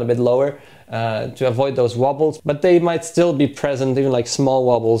ass down a bit lower to avoid those wobbles. But they might still be present, even like small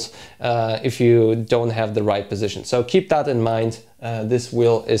wobbles, if you don't have the right position. So keep that in mind. This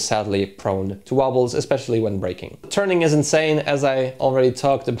wheel is sadly prone to wobbles, especially when braking. Turning is insane, as I already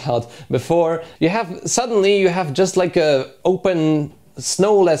talked about before. Suddenly you have just like a open,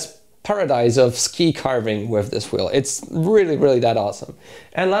 snowless paradise of ski carving with this wheel. It's really, really that awesome.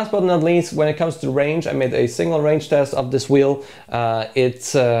 And last but not least, when it comes to range, I made a single range test of this wheel.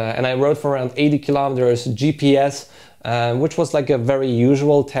 And I rode for around 80 kilometers GPS. which was like a very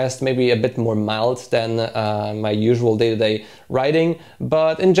usual test, maybe a bit more mild than my usual day-to-day riding.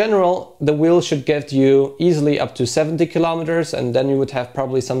 But in general, the wheel should get you easily up to 70 kilometers, and then you would have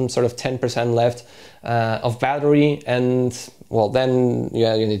probably some sort of 10% left of battery, and well, then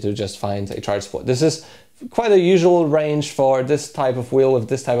yeah, you need to just find a charge spot. This is quite a usual range for this type of wheel with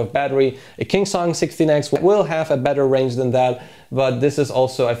this type of battery. A Kingsong 16X will have a better range than that, but this is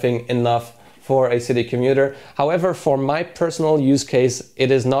also, I think, enough for a city commuter. However, for my personal use case,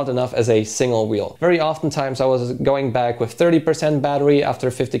 it is not enough as a single wheel. Very oftentimes I was going back with 30% battery after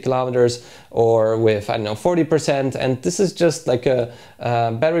 50 kilometers, or with, I don't know, 40%, and this is just like a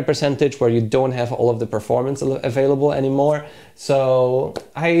battery percentage where you don't have all of the performance available anymore. So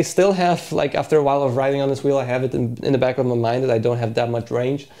I still have, like, after a while of riding on this wheel, I have it in the back of my mind that I don't have that much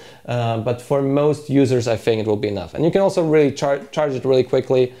range. But for most users, I think it will be enough. And you can also really charge it really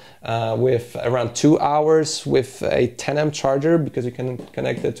quickly with around 2 hours with a 10 amp charger, because you can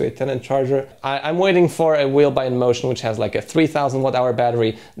connect it to a 10 amp charger. I'm waiting for a wheel by InMotion which has like a 3000 watt hour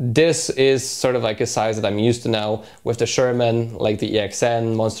battery. This is sort of like a size that I'm used to now with the Sherman, like the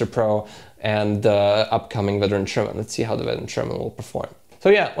EXN, Monster Pro, and the upcoming Veteran Sherman. Let's see how the Veteran Sherman will perform. So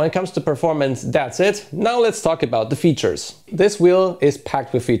yeah, when it comes to performance, that's it. Now let's talk about the features. This wheel is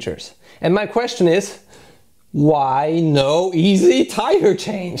packed with features. And my question is, why no easy tire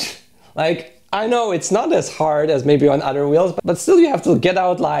change? Like, I know it's not as hard as maybe on other wheels, but still you have to get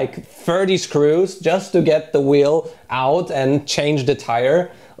out like 30 screws just to get the wheel out and change the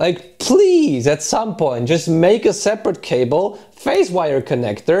tire. Like, please, at some point, just make a separate cable, phase wire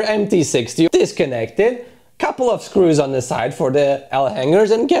connector, MT60, disconnect it, couple of screws on the side for the L hangers,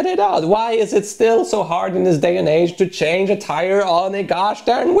 and get it out. Why is it still so hard in this day and age to change a tire on a gosh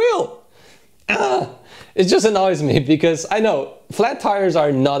darn wheel? It just annoys me, because I know flat tires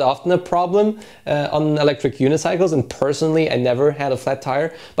are not often a problem on electric unicycles, and personally I never had a flat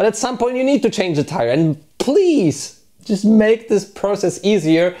tire, but at some point you need to change the tire, and please just make this process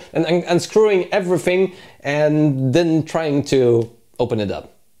easier and unscrewing everything and then trying to open it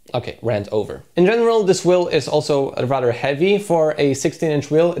up. Okay, rant over. In general, this wheel is also rather heavy for a 16-inch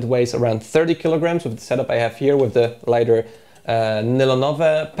wheel. It weighs around 30 kilograms with the setup I have here with the lighter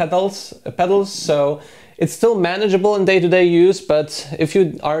Nylonove pedals, so it's still manageable in day-to-day use, but if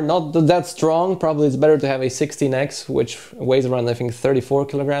you are not that strong, probably it's better to have a 16X, which weighs around, I think, 34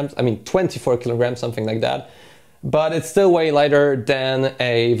 kilograms, I mean 24 kilograms, something like that. But it's still way lighter than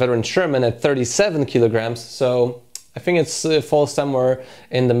a Veteran Sherman at 37 kilograms, so I think it falls somewhere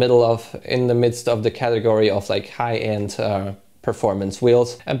in the midst of the category of like high-end performance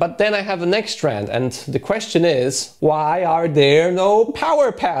wheels. But then I have a next trend, and the question is, why are there no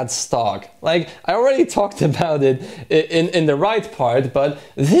power pads stock? Like, I already talked about it in the right part, but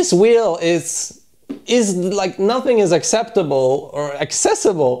this wheel is like, nothing is acceptable or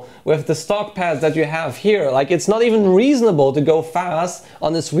accessible with the stock pads that you have here. Like, it's not even reasonable to go fast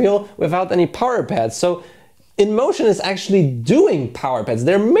on this wheel without any power pads. So InMotion is actually doing power pads.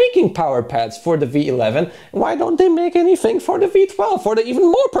 They're making power pads for the V11. Why don't they make anything for the V12, for the even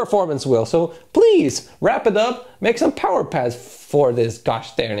more performance wheel? So please, wrap it up, make some power pads for this,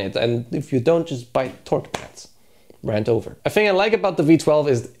 gosh darn it. And if you don't, just buy torque pads. Rant over. A thing I like about the V12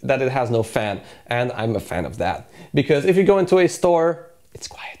 is that it has no fan, and I'm a fan of that. Because if you go into a store, it's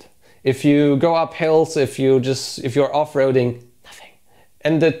quiet. If you go up hills, if you're off-roading,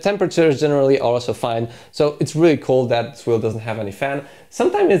 and the temperatures generally are also fine, so it's really cool that this wheel doesn't have any fan.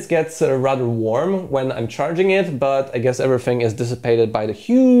 Sometimes it gets rather warm when I'm charging it, but I guess everything is dissipated by the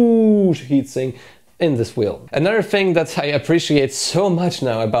huge heatsink in this wheel. Another thing that I appreciate so much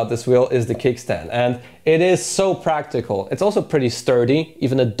now about this wheel is the kickstand, and it is so practical. It's also pretty sturdy.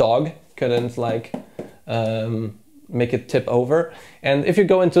 Even a dog couldn't like make it tip over. And if you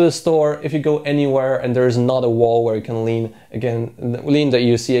go into the store, if you go anywhere and there's not a wall where you can lean that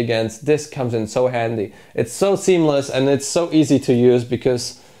you see against, this comes in so handy. It's so seamless and it's so easy to use,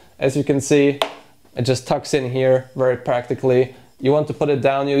 because as you can see, it just tucks in here very practically. You want to put it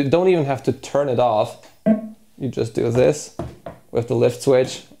down, you don't even have to turn it off. You just do this with the lift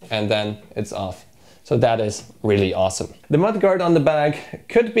switch and then it's off. So that is really awesome. The mudguard on the back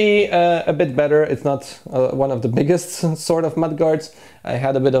could be a bit better. It's not one of the biggest sort of mudguards. I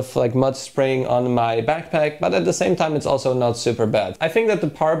had a bit of like mud spraying on my backpack, but at the same time it's also not super bad. I think that the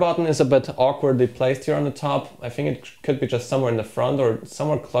power button is a bit awkwardly placed here on the top. I think it could be just somewhere in the front or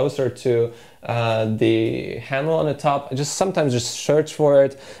somewhere closer to the handle on the top. I just sometimes just search for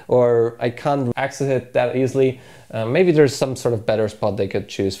it, or I can't access it that easily. Maybe there's some sort of better spot they could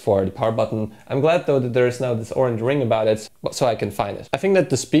choose for the power button. I'm glad though that there is now this orange ring about it, so I can find it. I think that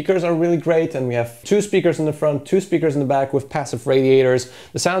the speakers are really great, and we have 2 speakers in the front, 2 speakers in the back with passive radiators.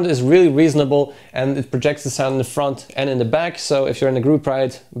 The sound is really reasonable, and it projects the sound in the front and in the back, so if you're in a group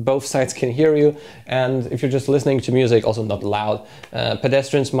ride, both sides can hear you. And if you're just listening to music, also not loud,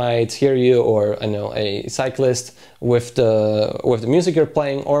 pedestrians might hear you, or I know a cyclist with the music you're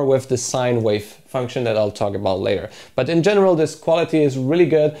playing, or with the sine wave function that I'll talk about later. But in general, this quality is really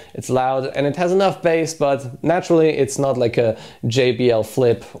good. It's loud and it has enough bass, but naturally it's not like a JBL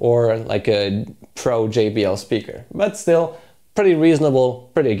Flip or like a Pro JBL speaker, but still pretty reasonable,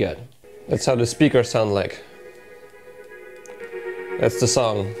 pretty good. That's how the speakers sound like. That's the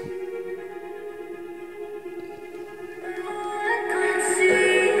song.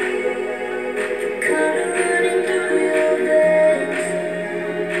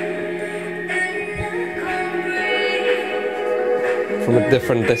 From a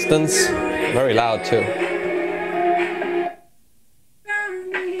different distance, very loud too.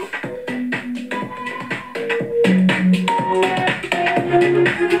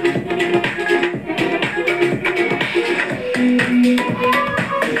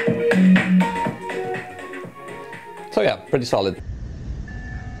 So yeah, pretty solid.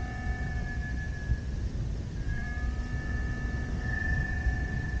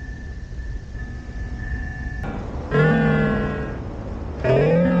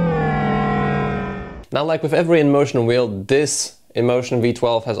 Now, like with every InMotion wheel, this InMotion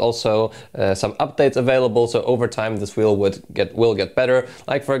V12 has also some updates available, so over time this wheel will get better.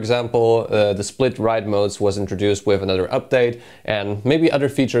 Like for example, the split ride modes was introduced with another update, and maybe other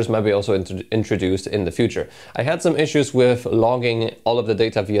features might be also introduced in the future. I had some issues with logging all of the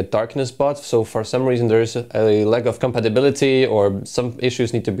data via darkness bot, so for some reason there is a lack of compatibility or some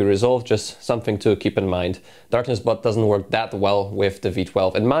issues need to be resolved, just something to keep in mind. Darkness bot doesn't work that well with the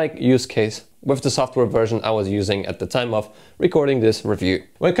V12 in my use case, with the software version I was using at the time of recording this review.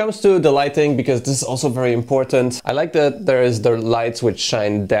 When it comes to the lighting, because this is also very important, I like that there is the lights which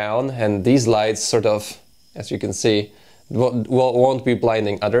shine down, and these lights sort of, as you can see, won't be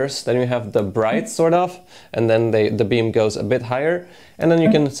blinding others. Then you have the bright sort of, and then the beam goes a bit higher, and then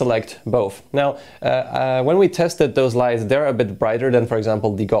you can select both. Now, when we tested those lights, they're a bit brighter than, for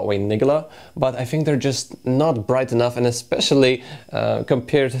example, the Guads Nigla, but I think they're just not bright enough, and especially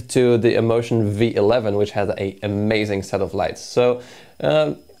compared to the InMotion V11, which has an amazing set of lights. So,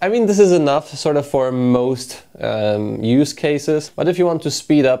 I mean, this is enough sort of for most use cases, but if you want to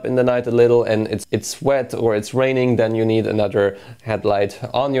speed up in the night a little and it's wet or it's raining, then you need another headlight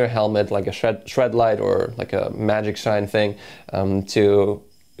on your helmet, like a shred light or like a magic shine thing, to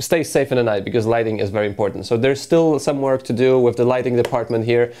stay safe in the night, because lighting is very important. So there's still some work to do with the lighting department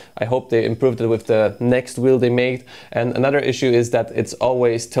here. I hope they improved it with the next wheel they made. And another issue is that it's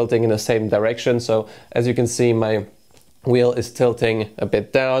always tilting in the same direction. So as you can see, my wheel is tilting a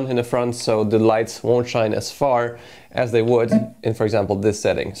bit down in the front, so the lights won't shine as far as they would in, for example, this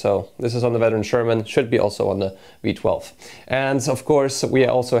setting. So this is on the Veteran Sherman, should be also on the V12. And of course, we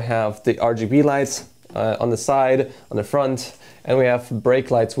also have the RGB lights on the side, on the front, and we have brake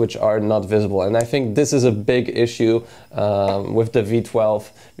lights which are not visible. And I think this is a big issue with the V12,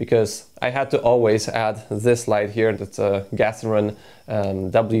 because I had to always add this light here, that's a Decathlon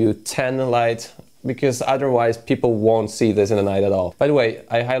W10 light, because otherwise people won't see this in the night at all. By the way,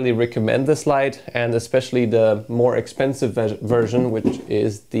 I highly recommend this light, and especially the more expensive version, which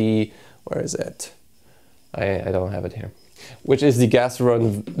is the, where is it? I don't have it here. Which is the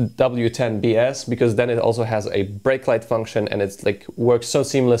Decathlon W10 BS, because then it also has a brake light function, and it's like works so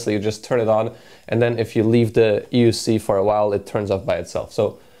seamlessly. You just turn it on, and then if you leave the EUC for a while, it turns off by itself.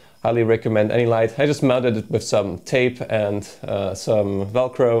 So highly recommend any light. I just mounted it with some tape and some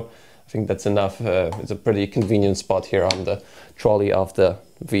Velcro. I think that's enough. It's a pretty convenient spot here on the trolley of the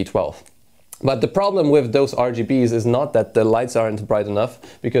V12. But the problem with those RGBs is not that the lights aren't bright enough,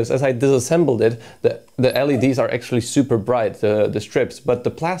 because as I disassembled it, the LEDs are actually super bright, the strips, but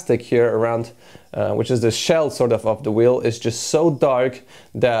the plastic here around, which is the shell sort of the wheel, is just so dark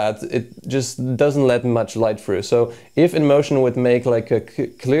that it just doesn't let much light through. So if InMotion would make like a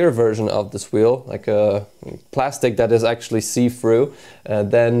clear version of this wheel, like a plastic that is actually see-through,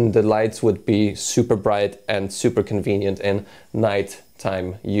 then the lights would be super bright and super convenient in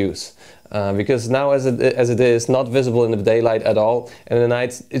nighttime use. Because now as it is not visible in the daylight at all, and in the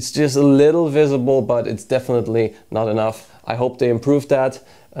night it's just a little visible, but it's definitely not enough. I hope they improve that,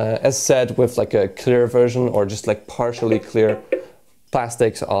 as said, with like a clear version or just like partially clear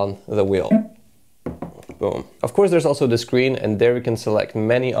plastics on the wheel. Boom. Of course, there's also the screen, and there you can select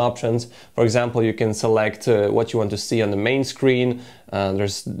many options. For example, you can select what you want to see on the main screen.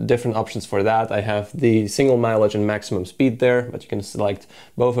 There's different options for that. I have the single mileage and maximum speed there, but you can select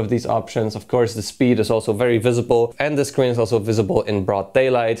both of these options. Of course, the speed is also very visible, and the screen is also visible in broad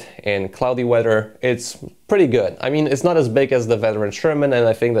daylight. In cloudy weather, it's pretty good. I mean, it's not as big as the Veteran Sherman, and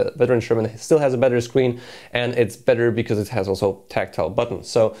I think that Veteran Sherman still has a better screen, and it's better because it has also tactile buttons.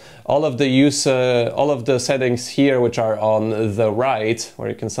 So all of the settings here, which are on the right, where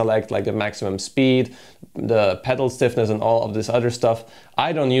you can select like the maximum speed, the pedal stiffness, and all of this other stuff,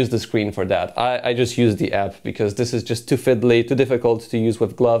 I don't use the screen for that. I just use the app because this is just too fiddly, too difficult to use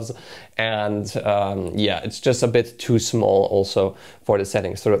with gloves, and yeah, it's just a bit too small also for the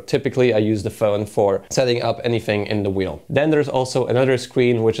settings. So typically I use the phone for setting up anything in the wheel. Then there's also another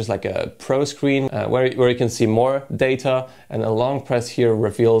screen, which is like a pro screen, where you can see more data, and a long press here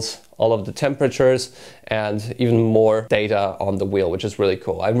reveals all of the temperatures and even more data on the wheel, which is really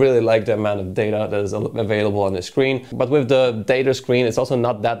cool. I really like the amount of data that is available on the screen, but with the data screen, it's also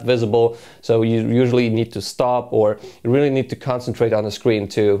not that visible, so you usually need to stop, or you really need to concentrate on the screen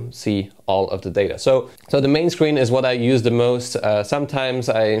to see all of the data. So the main screen is what I use the most. Sometimes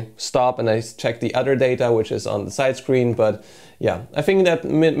I stop and I check the other data, which is on the side screen, but yeah, I think that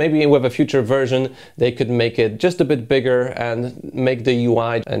maybe with a future version, they could make it just a bit bigger and make the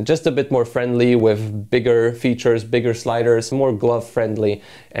UI and just a bit more friendly with bigger features, bigger sliders, more glove friendly,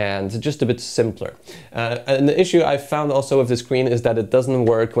 and just a bit simpler. And the issue I found also with the screen is that it doesn't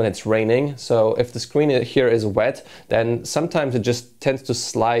work when it's raining. So if the screen here is wet, then sometimes it just tends to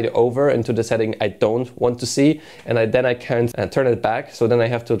slide over into the setting I don't want to see, and then I can't turn it back. So then I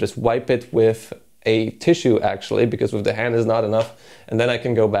have to just wipe it with a tissue, actually, because with the hand is not enough, and then I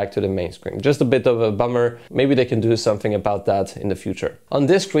can go back to the main screen. Just a bit of a bummer. Maybe they can do something about that in the future. On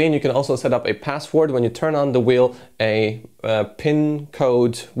this screen, you can also set up a password. When you turn on the wheel, a pin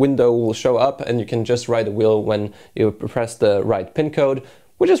code window will show up, and you can just write a wheel when you press the right pin code,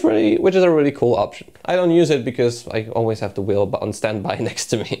 which is a really cool option. I don't use it because I always have the wheel on standby next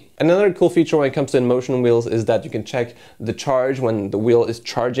to me. Another cool feature when it comes to InMotion wheels is that you can check the charge when the wheel is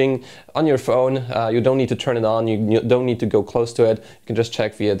charging on your phone. You don't need to turn it on, you don't need to go close to it. You can just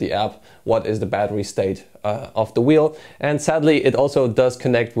check via the app what is the battery state of the wheel. And sadly, it also does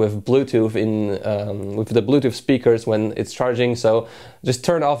connect with Bluetooth with the Bluetooth speakers when it's charging. So just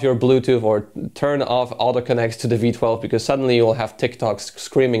turn off your Bluetooth or turn off auto connects to the V12, because suddenly you'll have TikToks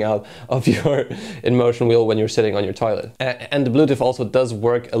screaming out of your InMotion wheel when you're sitting on your toilet. And the Bluetooth also does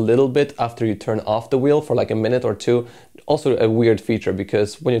work a little bit after you turn off the wheel for like a minute or two. Also a weird feature,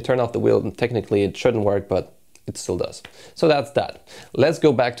 because when you turn off the wheel, technically it shouldn't work, but it still does. So that's that. Let's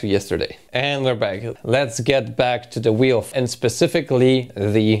go back to yesterday. And we're back. Let's get back to the wheel, and specifically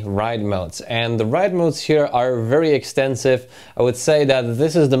the ride modes. And the ride modes here are very extensive. I would say that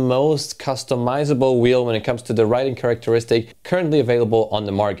this is the most customizable wheel when it comes to the riding characteristic currently available on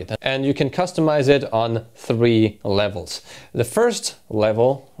the market. And you can customize it on 3 levels. The first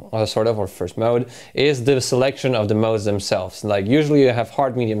level, or first mode, is the selection of the modes themselves. Like usually you have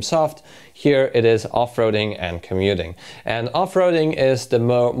hard, medium, soft. Here it is off-roading and commuting. And off-roading is the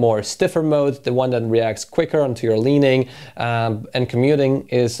more stiffer mode, the one that reacts quicker onto your leaning, and commuting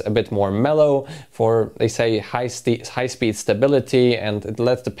is a bit more mellow for, they say, high-speed stability, and it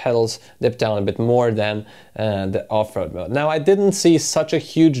lets the pedals dip down a bit more than the off-road mode. Now, I didn't see such a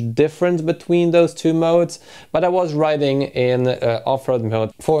huge difference between those 2 modes, but I was riding in off-road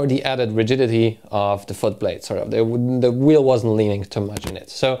mode for the added rigidity of the foot blade. The wheel wasn't leaning too much in it.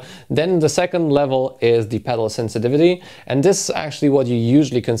 So then the second level is the pedal sensitivity, and this is actually what you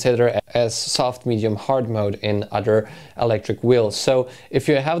usually consider as soft, medium, hard mode in other electric wheels. So if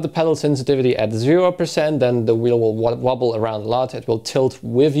you have the pedal sensitivity at 0%, then the wheel will wobble around a lot. It will tilt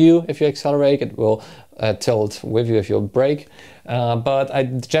with you if you accelerate. It will tilt with you if you brake. But I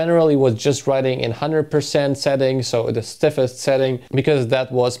generally was just riding in 100% setting, so the stiffest setting, because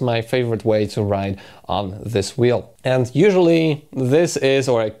that was my favorite way to ride on this wheel. And usually this is,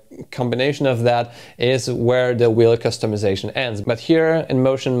 or a combination of that, is where the wheel customization ends. But here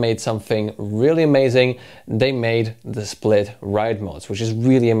InMotion made something really amazing. They made the split ride modes, which is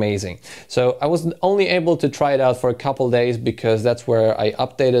really amazing. So I was only able to try it out for a couple days because that's where I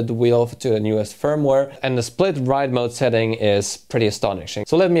updated the wheel to the newest firmware. And the split ride mode setting is pretty astonishing.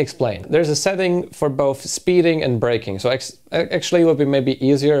 So let me explain. There's a setting for both speeding and braking. So actually it would be maybe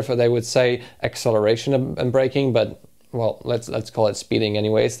easier if they would say acceleration and braking, but well, let's call it speeding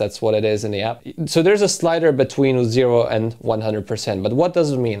anyways, that's what it is in the app. So there's a slider between 0 and 100%, but what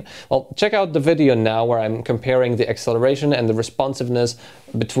does it mean? Well, check out the video now where I'm comparing the acceleration and the responsiveness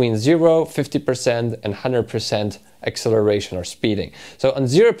between 0, 50% and 100% acceleration or speeding. So on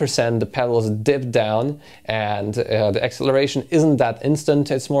 0%, the pedals dip down and the acceleration isn't that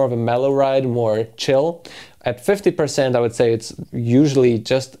instant, it's more of a mellow ride, more chill. At 50%, I would say it's usually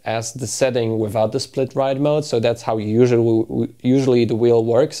just as the setting without the split ride mode, so that's how usually the wheel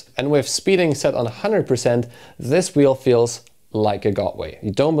works. And with speeding set on 100%, this wheel feels like a Guadway.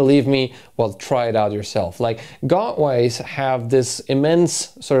 You don't believe me? Well, try it out yourself. Like, Guadways have this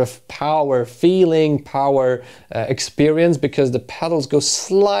immense sort of power experience because the pedals go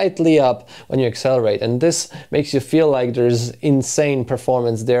slightly up when you accelerate, and this makes you feel like there's insane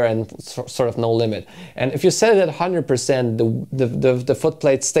performance there and sort of no limit. And if you set it at 100%, the foot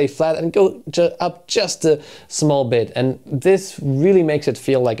plates stay flat and go up just a small bit, and this really makes it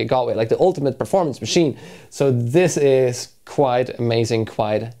feel like a Guadway, like the ultimate performance machine. So this is quite amazing,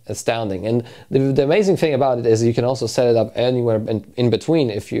 quite astounding. And the amazing thing about it is you can also set it up anywhere in between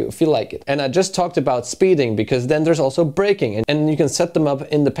if you feel like it. And I just talked about speeding because then there's also braking, and you can set them up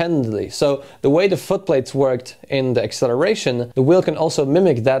independently. So the way the foot plates worked in the acceleration, the wheel can also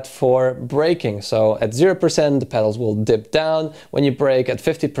mimic that for braking. So at 0%, the pedals will dip down. When you brake at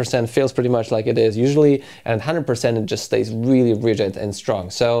 50%, feels pretty much like it is usually, and at 100%, it just stays really rigid and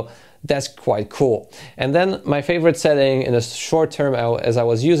strong. So that's quite cool. And then my favorite setting in the short term as I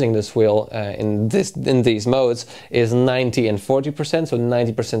was using this wheel in these modes is 90 and 40%, so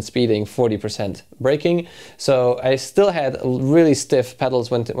 90% speeding, 40% braking. So I still had really stiff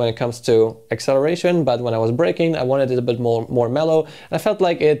pedals when it comes to acceleration, but when I was braking, I wanted it a bit more mellow. And I felt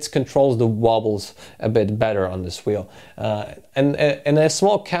like it controls the wobbles a bit better on this wheel. And a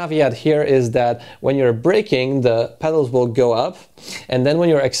small caveat here is that when you're braking, the pedals will go up, and then when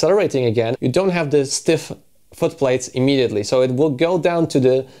you're accelerating again, you don't have the stiff foot plates immediately. So it will go down to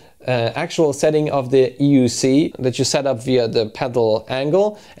the actual setting of the EUC that you set up via the pedal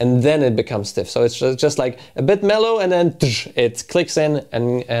angle, and then it becomes stiff. So it's just like a bit mellow, and then it clicks in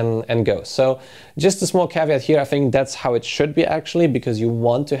and goes. So just a small caveat here, I think that's how it should be actually, because you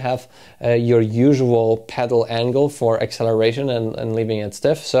want to have your usual pedal angle for acceleration and leaving it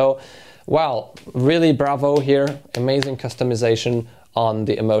stiff. So wow, really bravo here, amazing customization on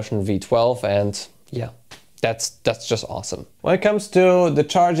the InMotion V12, and yeah, that's just awesome. When it comes to the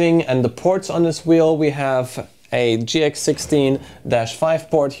charging and the ports on this wheel, we have a GX16-5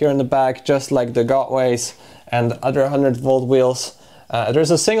 port here in the back, just like the Guadways and other 100-volt wheels. There's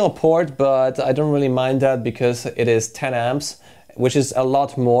a single port, but I don't really mind that because it is 10 amps, which is a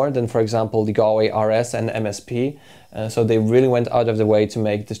lot more than, for example, the Guadway RS and MSP. So they really went out of the way to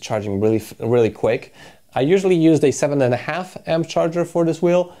make this charging really quick. I usually used a 7.5 amp charger for this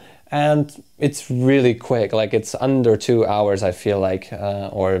wheel, and it's really quick, like it's under 2 hours I feel like,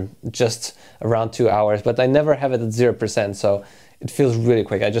 or just around 2 hours, but I never have it at 0%, so it feels really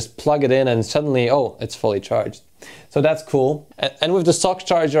quick. I just plug it in and suddenly, oh, it's fully charged. So that's cool. And with the stock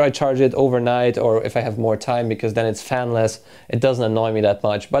charger, I charge it overnight, or if I have more time, because then it's fanless. It doesn't annoy me that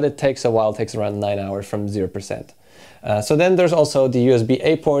much, but it takes a while, it takes around 9 hours from 0%. So then there's also the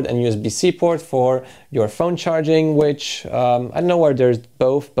USB-A port and USB-C port for your phone charging, which I don't know where there's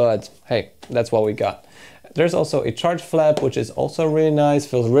both, but hey, that's what we got. There's also a charge flap, which is also really nice,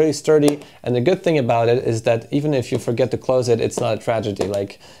 feels really sturdy, and the good thing about it is that even if you forget to close it, it's not a tragedy.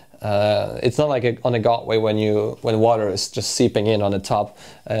 Like it's not like on a Guadway when water is just seeping in on the top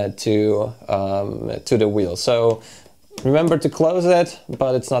to the wheel. So remember to close it,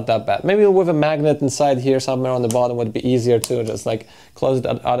 but it's not that bad. Maybe with a magnet inside here somewhere on the bottom would be easier to just like close it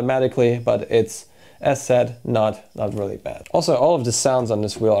automatically, but it's, as said, not really bad. Also, all of the sounds on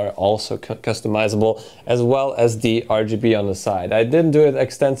this wheel are also customizable, as well as the RGB on the side. I didn't do it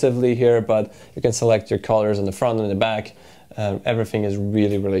extensively here, but you can select your colors on the front and the back. Everything is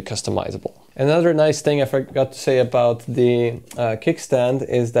really customizable. Another nice thing I forgot to say about the kickstand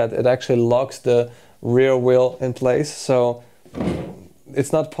is that it actually locks the rear wheel in place, so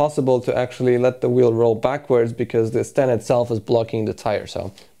it's not possible to actually let the wheel roll backwards because the stand itself is blocking the tire,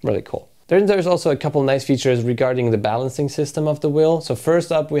 so really cool. Then there's also a couple nice features regarding the balancing system of the wheel. So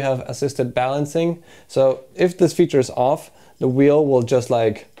first up, we have assisted balancing. So if this feature is off, the wheel will just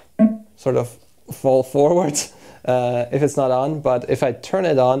like sort of fall forwards if it's not on, but if I turn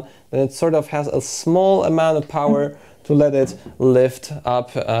it on, then it sort of has a small amount of power to let it lift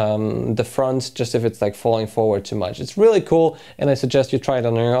up the front, just if it's like falling forward too much. It's really cool, and I suggest you try it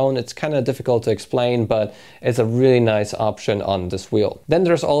on your own. It's kind of difficult to explain, but it's a really nice option on this wheel. Then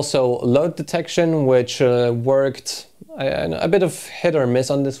there's also load detection, which worked A bit of hit or miss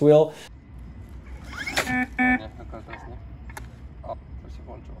on this wheel.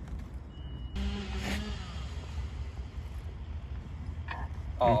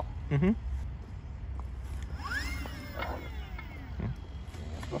 O. Mhm.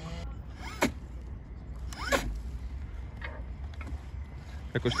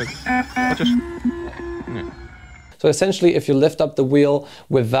 Jakoś tak. Chociaż nie. So essentially, if you lift up the wheel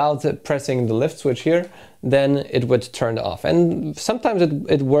without pressing the lift switch here, then it would turn off. And sometimes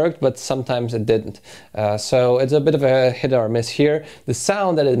it worked, but sometimes it didn't. So it's a bit of a hit or miss here. The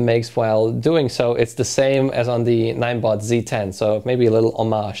sound that it makes while doing so, it's the same as on the Ninebot Z10. So maybe a little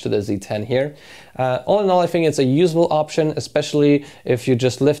homage to the Z10 here. All in all, I think it's a usable option, especially if you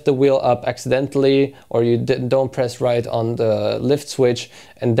just lift the wheel up accidentally or you don't press right on the lift switch,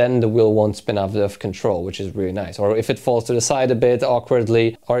 and then the wheel won't spin out of control, which is really nice. Or if it falls to the side a bit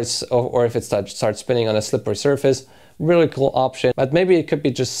awkwardly, or if it starts spinning on a slippery surface. Really cool option, but maybe it could be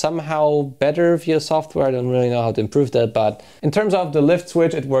just somehow better via software. I don't really know how to improve that, but in terms of the lift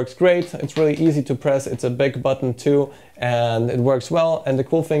switch, it works great. It's really easy to press. It's a big button too, and it works well. And the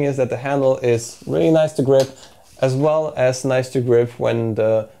cool thing is that the handle is really nice to grip, as well as nice to grip when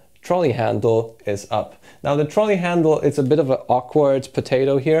the trolley handle is up. Now the trolley handle, it's a bit of an awkward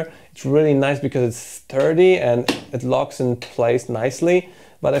potato here. It's really nice because it's sturdy and it locks in place nicely,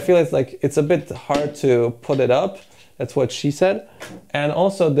 but I feel it's a bit hard to put it up. That's what she said. And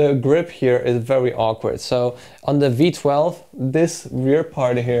also the grip here is very awkward. So on the V12, this rear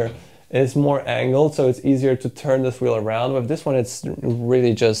part here is more angled, so it's easier to turn this wheel around. With this one, it's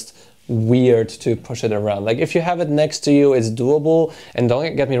really just weird to push it around. Like if you have it next to you, it's doable. And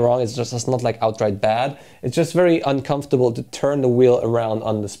don't get me wrong, it's not like outright bad. It's just very uncomfortable to turn the wheel around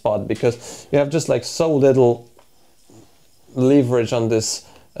on the spot because you have just like so little leverage on this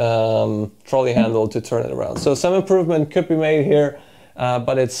trolley handle to turn it around. So some improvement could be made here,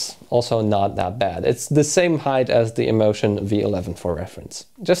 but it's also not that bad. It's the same height as the InMotion V11 for reference.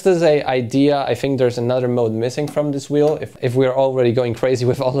 Just as an idea, I think there's another mode missing from this wheel. If we're already going crazy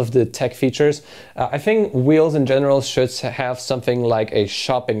with all of the tech features, I think wheels in general should have something like a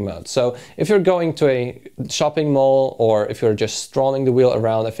shopping mode. So if you're going to a shopping mall or if you're just strolling the wheel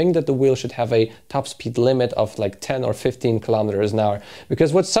around, I think that the wheel should have a top speed limit of like 10 or 15 kilometers an hour.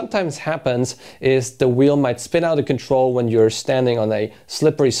 Because what sometimes happens is the wheel might spin out of control when you're standing on a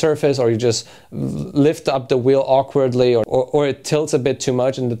slippery surface, or you just lift up the wheel awkwardly, or it tilts a bit too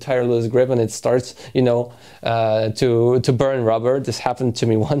much and the tire loses grip and it starts, you know, to burn rubber. This happened to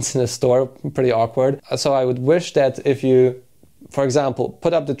me once in a store, pretty awkward. So I would wish that if you, for example,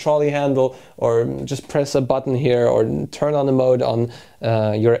 put up the trolley handle or just press a button here or turn on the mode on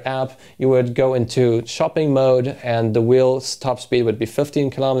your app, you would go into shopping mode and the wheel's top speed would be 15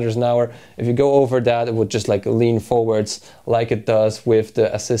 kilometers an hour. If you go over that, it would just like lean forwards like it does with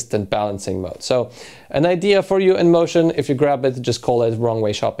the assistant balancing mode. So an idea for you InMotion, if you grab it, just call it wrong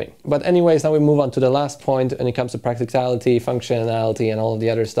way shopping. But anyways, now we move on to the last point when it comes to practicality, functionality, and all of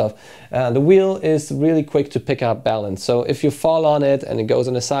the other stuff. The wheel is really quick to pick up balance. So if you fall on it and it goes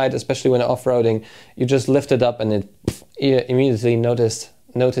on the side, especially when off-roading, you just lift it up and it immediately notices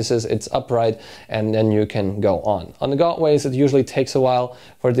it's upright, and then you can go on. On the Guads, it usually takes a while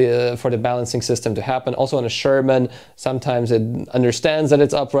for the balancing system to happen. Also on a Sherman, sometimes it understands that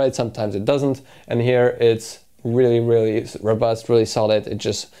it's upright, sometimes it doesn't. And here it's really, really robust, really solid. It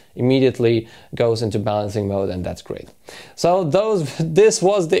just immediately goes into balancing mode, and that's great. So this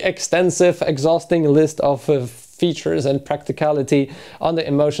was the extensive, exhausting list of features and practicality on the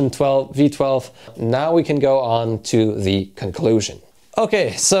InMotion V12. Now we can go on to the conclusion.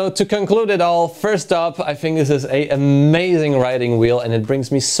 Okay, so to conclude it all, first up, I think this is an amazing riding wheel and it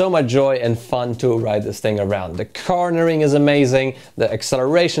brings me so much joy and fun to ride this thing around. The cornering is amazing, the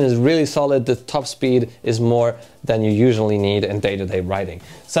acceleration is really solid, the top speed is more than you usually need in day-to-day riding.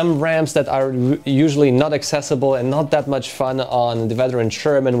 Some ramps that are usually not accessible and not that much fun on the veteran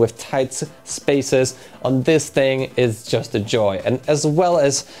Sherman with tight spaces, on this thing is just a joy. And as well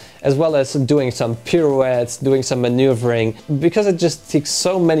as doing some pirouettes, doing some maneuvering, because it just ticks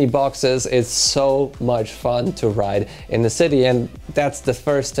so many boxes, it's so much fun to ride in the city, and that's the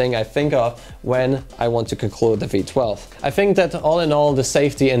first thing I think of when I want to conclude the V12. I think that all in all, the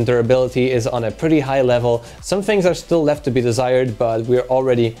safety and durability is on a pretty high level. Some things are still left to be desired, but we're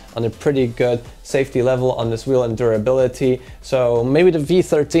already on a pretty good safety level on this wheel and durability. So maybe the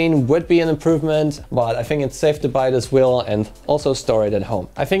V13 would be an improvement, but I think it's safe to buy this wheel and also store it at home.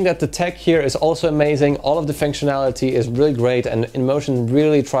 I think that the tech here is also amazing. All of the functionality is really great, and InMotion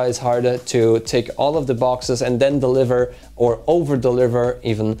really tries harder to tick all of the boxes and then deliver or over deliver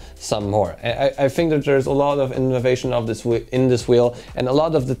even some more. I think that there's a lot of innovation of in this wheel, and a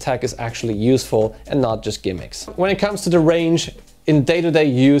lot of the tech is actually useful and not just gimmicks. When it comes to the range, in day-to-day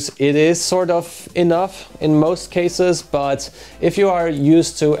use, it is sort of enough in most cases, but if you are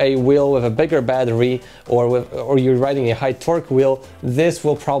used to a wheel with a bigger battery or you're riding a high torque wheel, this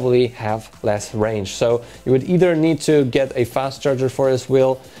will probably have less range. So you would either need to get a fast charger for this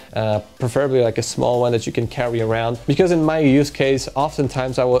wheel, preferably like a small one that you can carry around, because in my use case,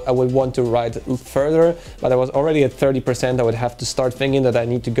 oftentimes I would want to ride further, but I was already at 30%. I would have to start thinking that I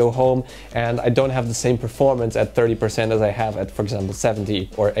need to go home, and I don't have the same performance at 30% as I have at, for example, 70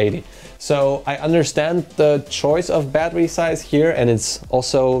 or 80. So I understand the choice of battery size here, and it's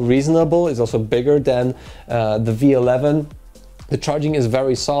also reasonable. It's also bigger than the V11. The charging is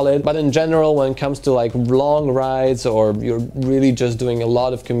very solid, but in general, when it comes to like long rides or you're really just doing a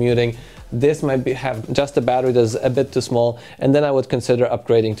lot of commuting, this might have just a battery that's a bit too small, and then I would consider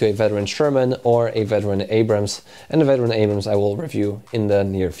upgrading to a veteran Sherman or a veteran Abrams, and the veteran Abrams I will review in the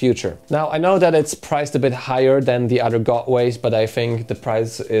near future. Now, I know that it's priced a bit higher than the other Guads, but I think the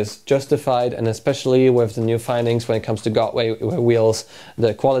price is justified, and especially with the new findings when it comes to Guad wheels,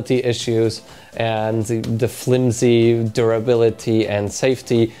 the quality issues and the flimsy durability and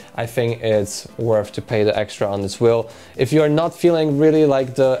safety, I think it's worth to pay the extra on this wheel. If you're not feeling really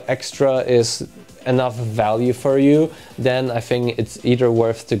like the extra is enough value for you, then I think it's either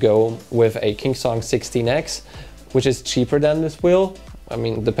worth to go with a Kingsong 16X, which is cheaper than this wheel. I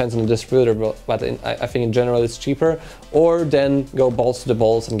mean, it depends on the distributor, but I think in general it's cheaper, or then go balls to the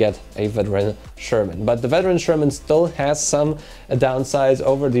balls and get a veteran Sherman. But the veteran Sherman still has some downsides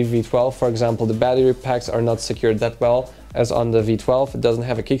over the V12. For example, the battery packs are not secured that well as on the V12. It doesn't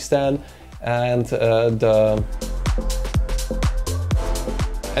have a kickstand, and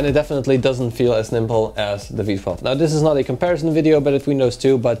it definitely doesn't feel as nimble as the V12. Now, this is not a comparison video between those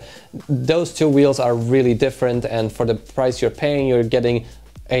two, but those two wheels are really different, and for the price you're paying, you're getting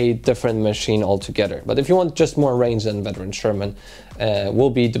a different machine altogether. But if you want just more range, then veteran Sherman will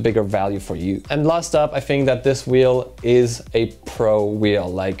be the bigger value for you. And last up, I think that this wheel is a pro wheel.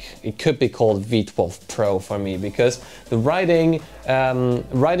 Like, it could be called V12 Pro for me, because the riding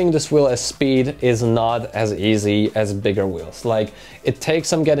this wheel at speed is not as easy as bigger wheels. Like, it takes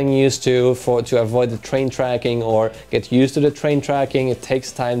some getting used to avoid the train tracking or get used to the train tracking. It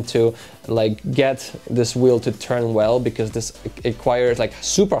takes time to like get this wheel to turn well, because this requires like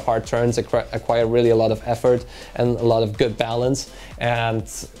super hard turns, acquire really a lot of effort and a lot of good balance. And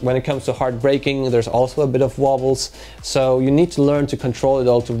when it comes to hard braking, there's also a bit of wobbles, so you need to learn to control it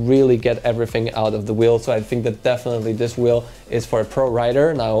all to really get everything out of the wheel. So I think that definitely this wheel is for a pro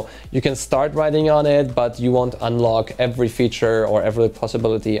rider. Now, you can start riding on it, but you won't unlock every feature or every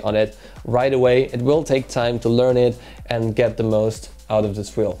possibility on it right away. It will take time to learn it and get the most out of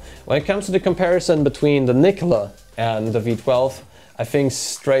this wheel. When it comes to the comparison between the Nikola and the V12, I think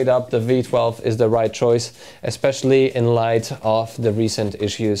straight up the V12 is the right choice, especially in light of the recent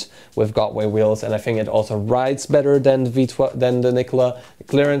issues with Guad wheels, and I think it also rides better than the V12 than the Nikola. The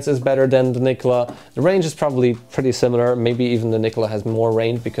clearance is better than the Nikola. The range is probably pretty similar. Maybe even the Nikola has more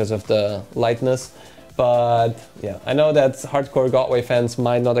range because of the lightness. But yeah, I know that hardcore Guad fans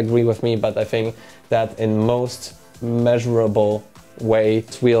might not agree with me, but I think that in most measurable way,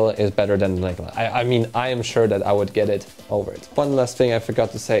 this wheel is better than the Nikola. I mean, I am sure that I would get it over it. One last thing I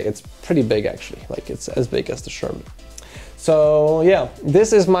forgot to say, it's pretty big actually, like it's as big as the Sherman. So yeah,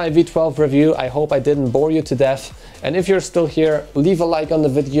 this is my V12 review. I hope I didn't bore you to death. And if you're still here, leave a like on the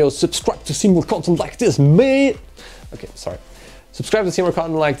video, subscribe to see more content like this, mate. Okay, sorry. Subscribe to see more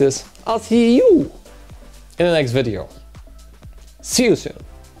content like this. I'll see you in the next video. See you soon.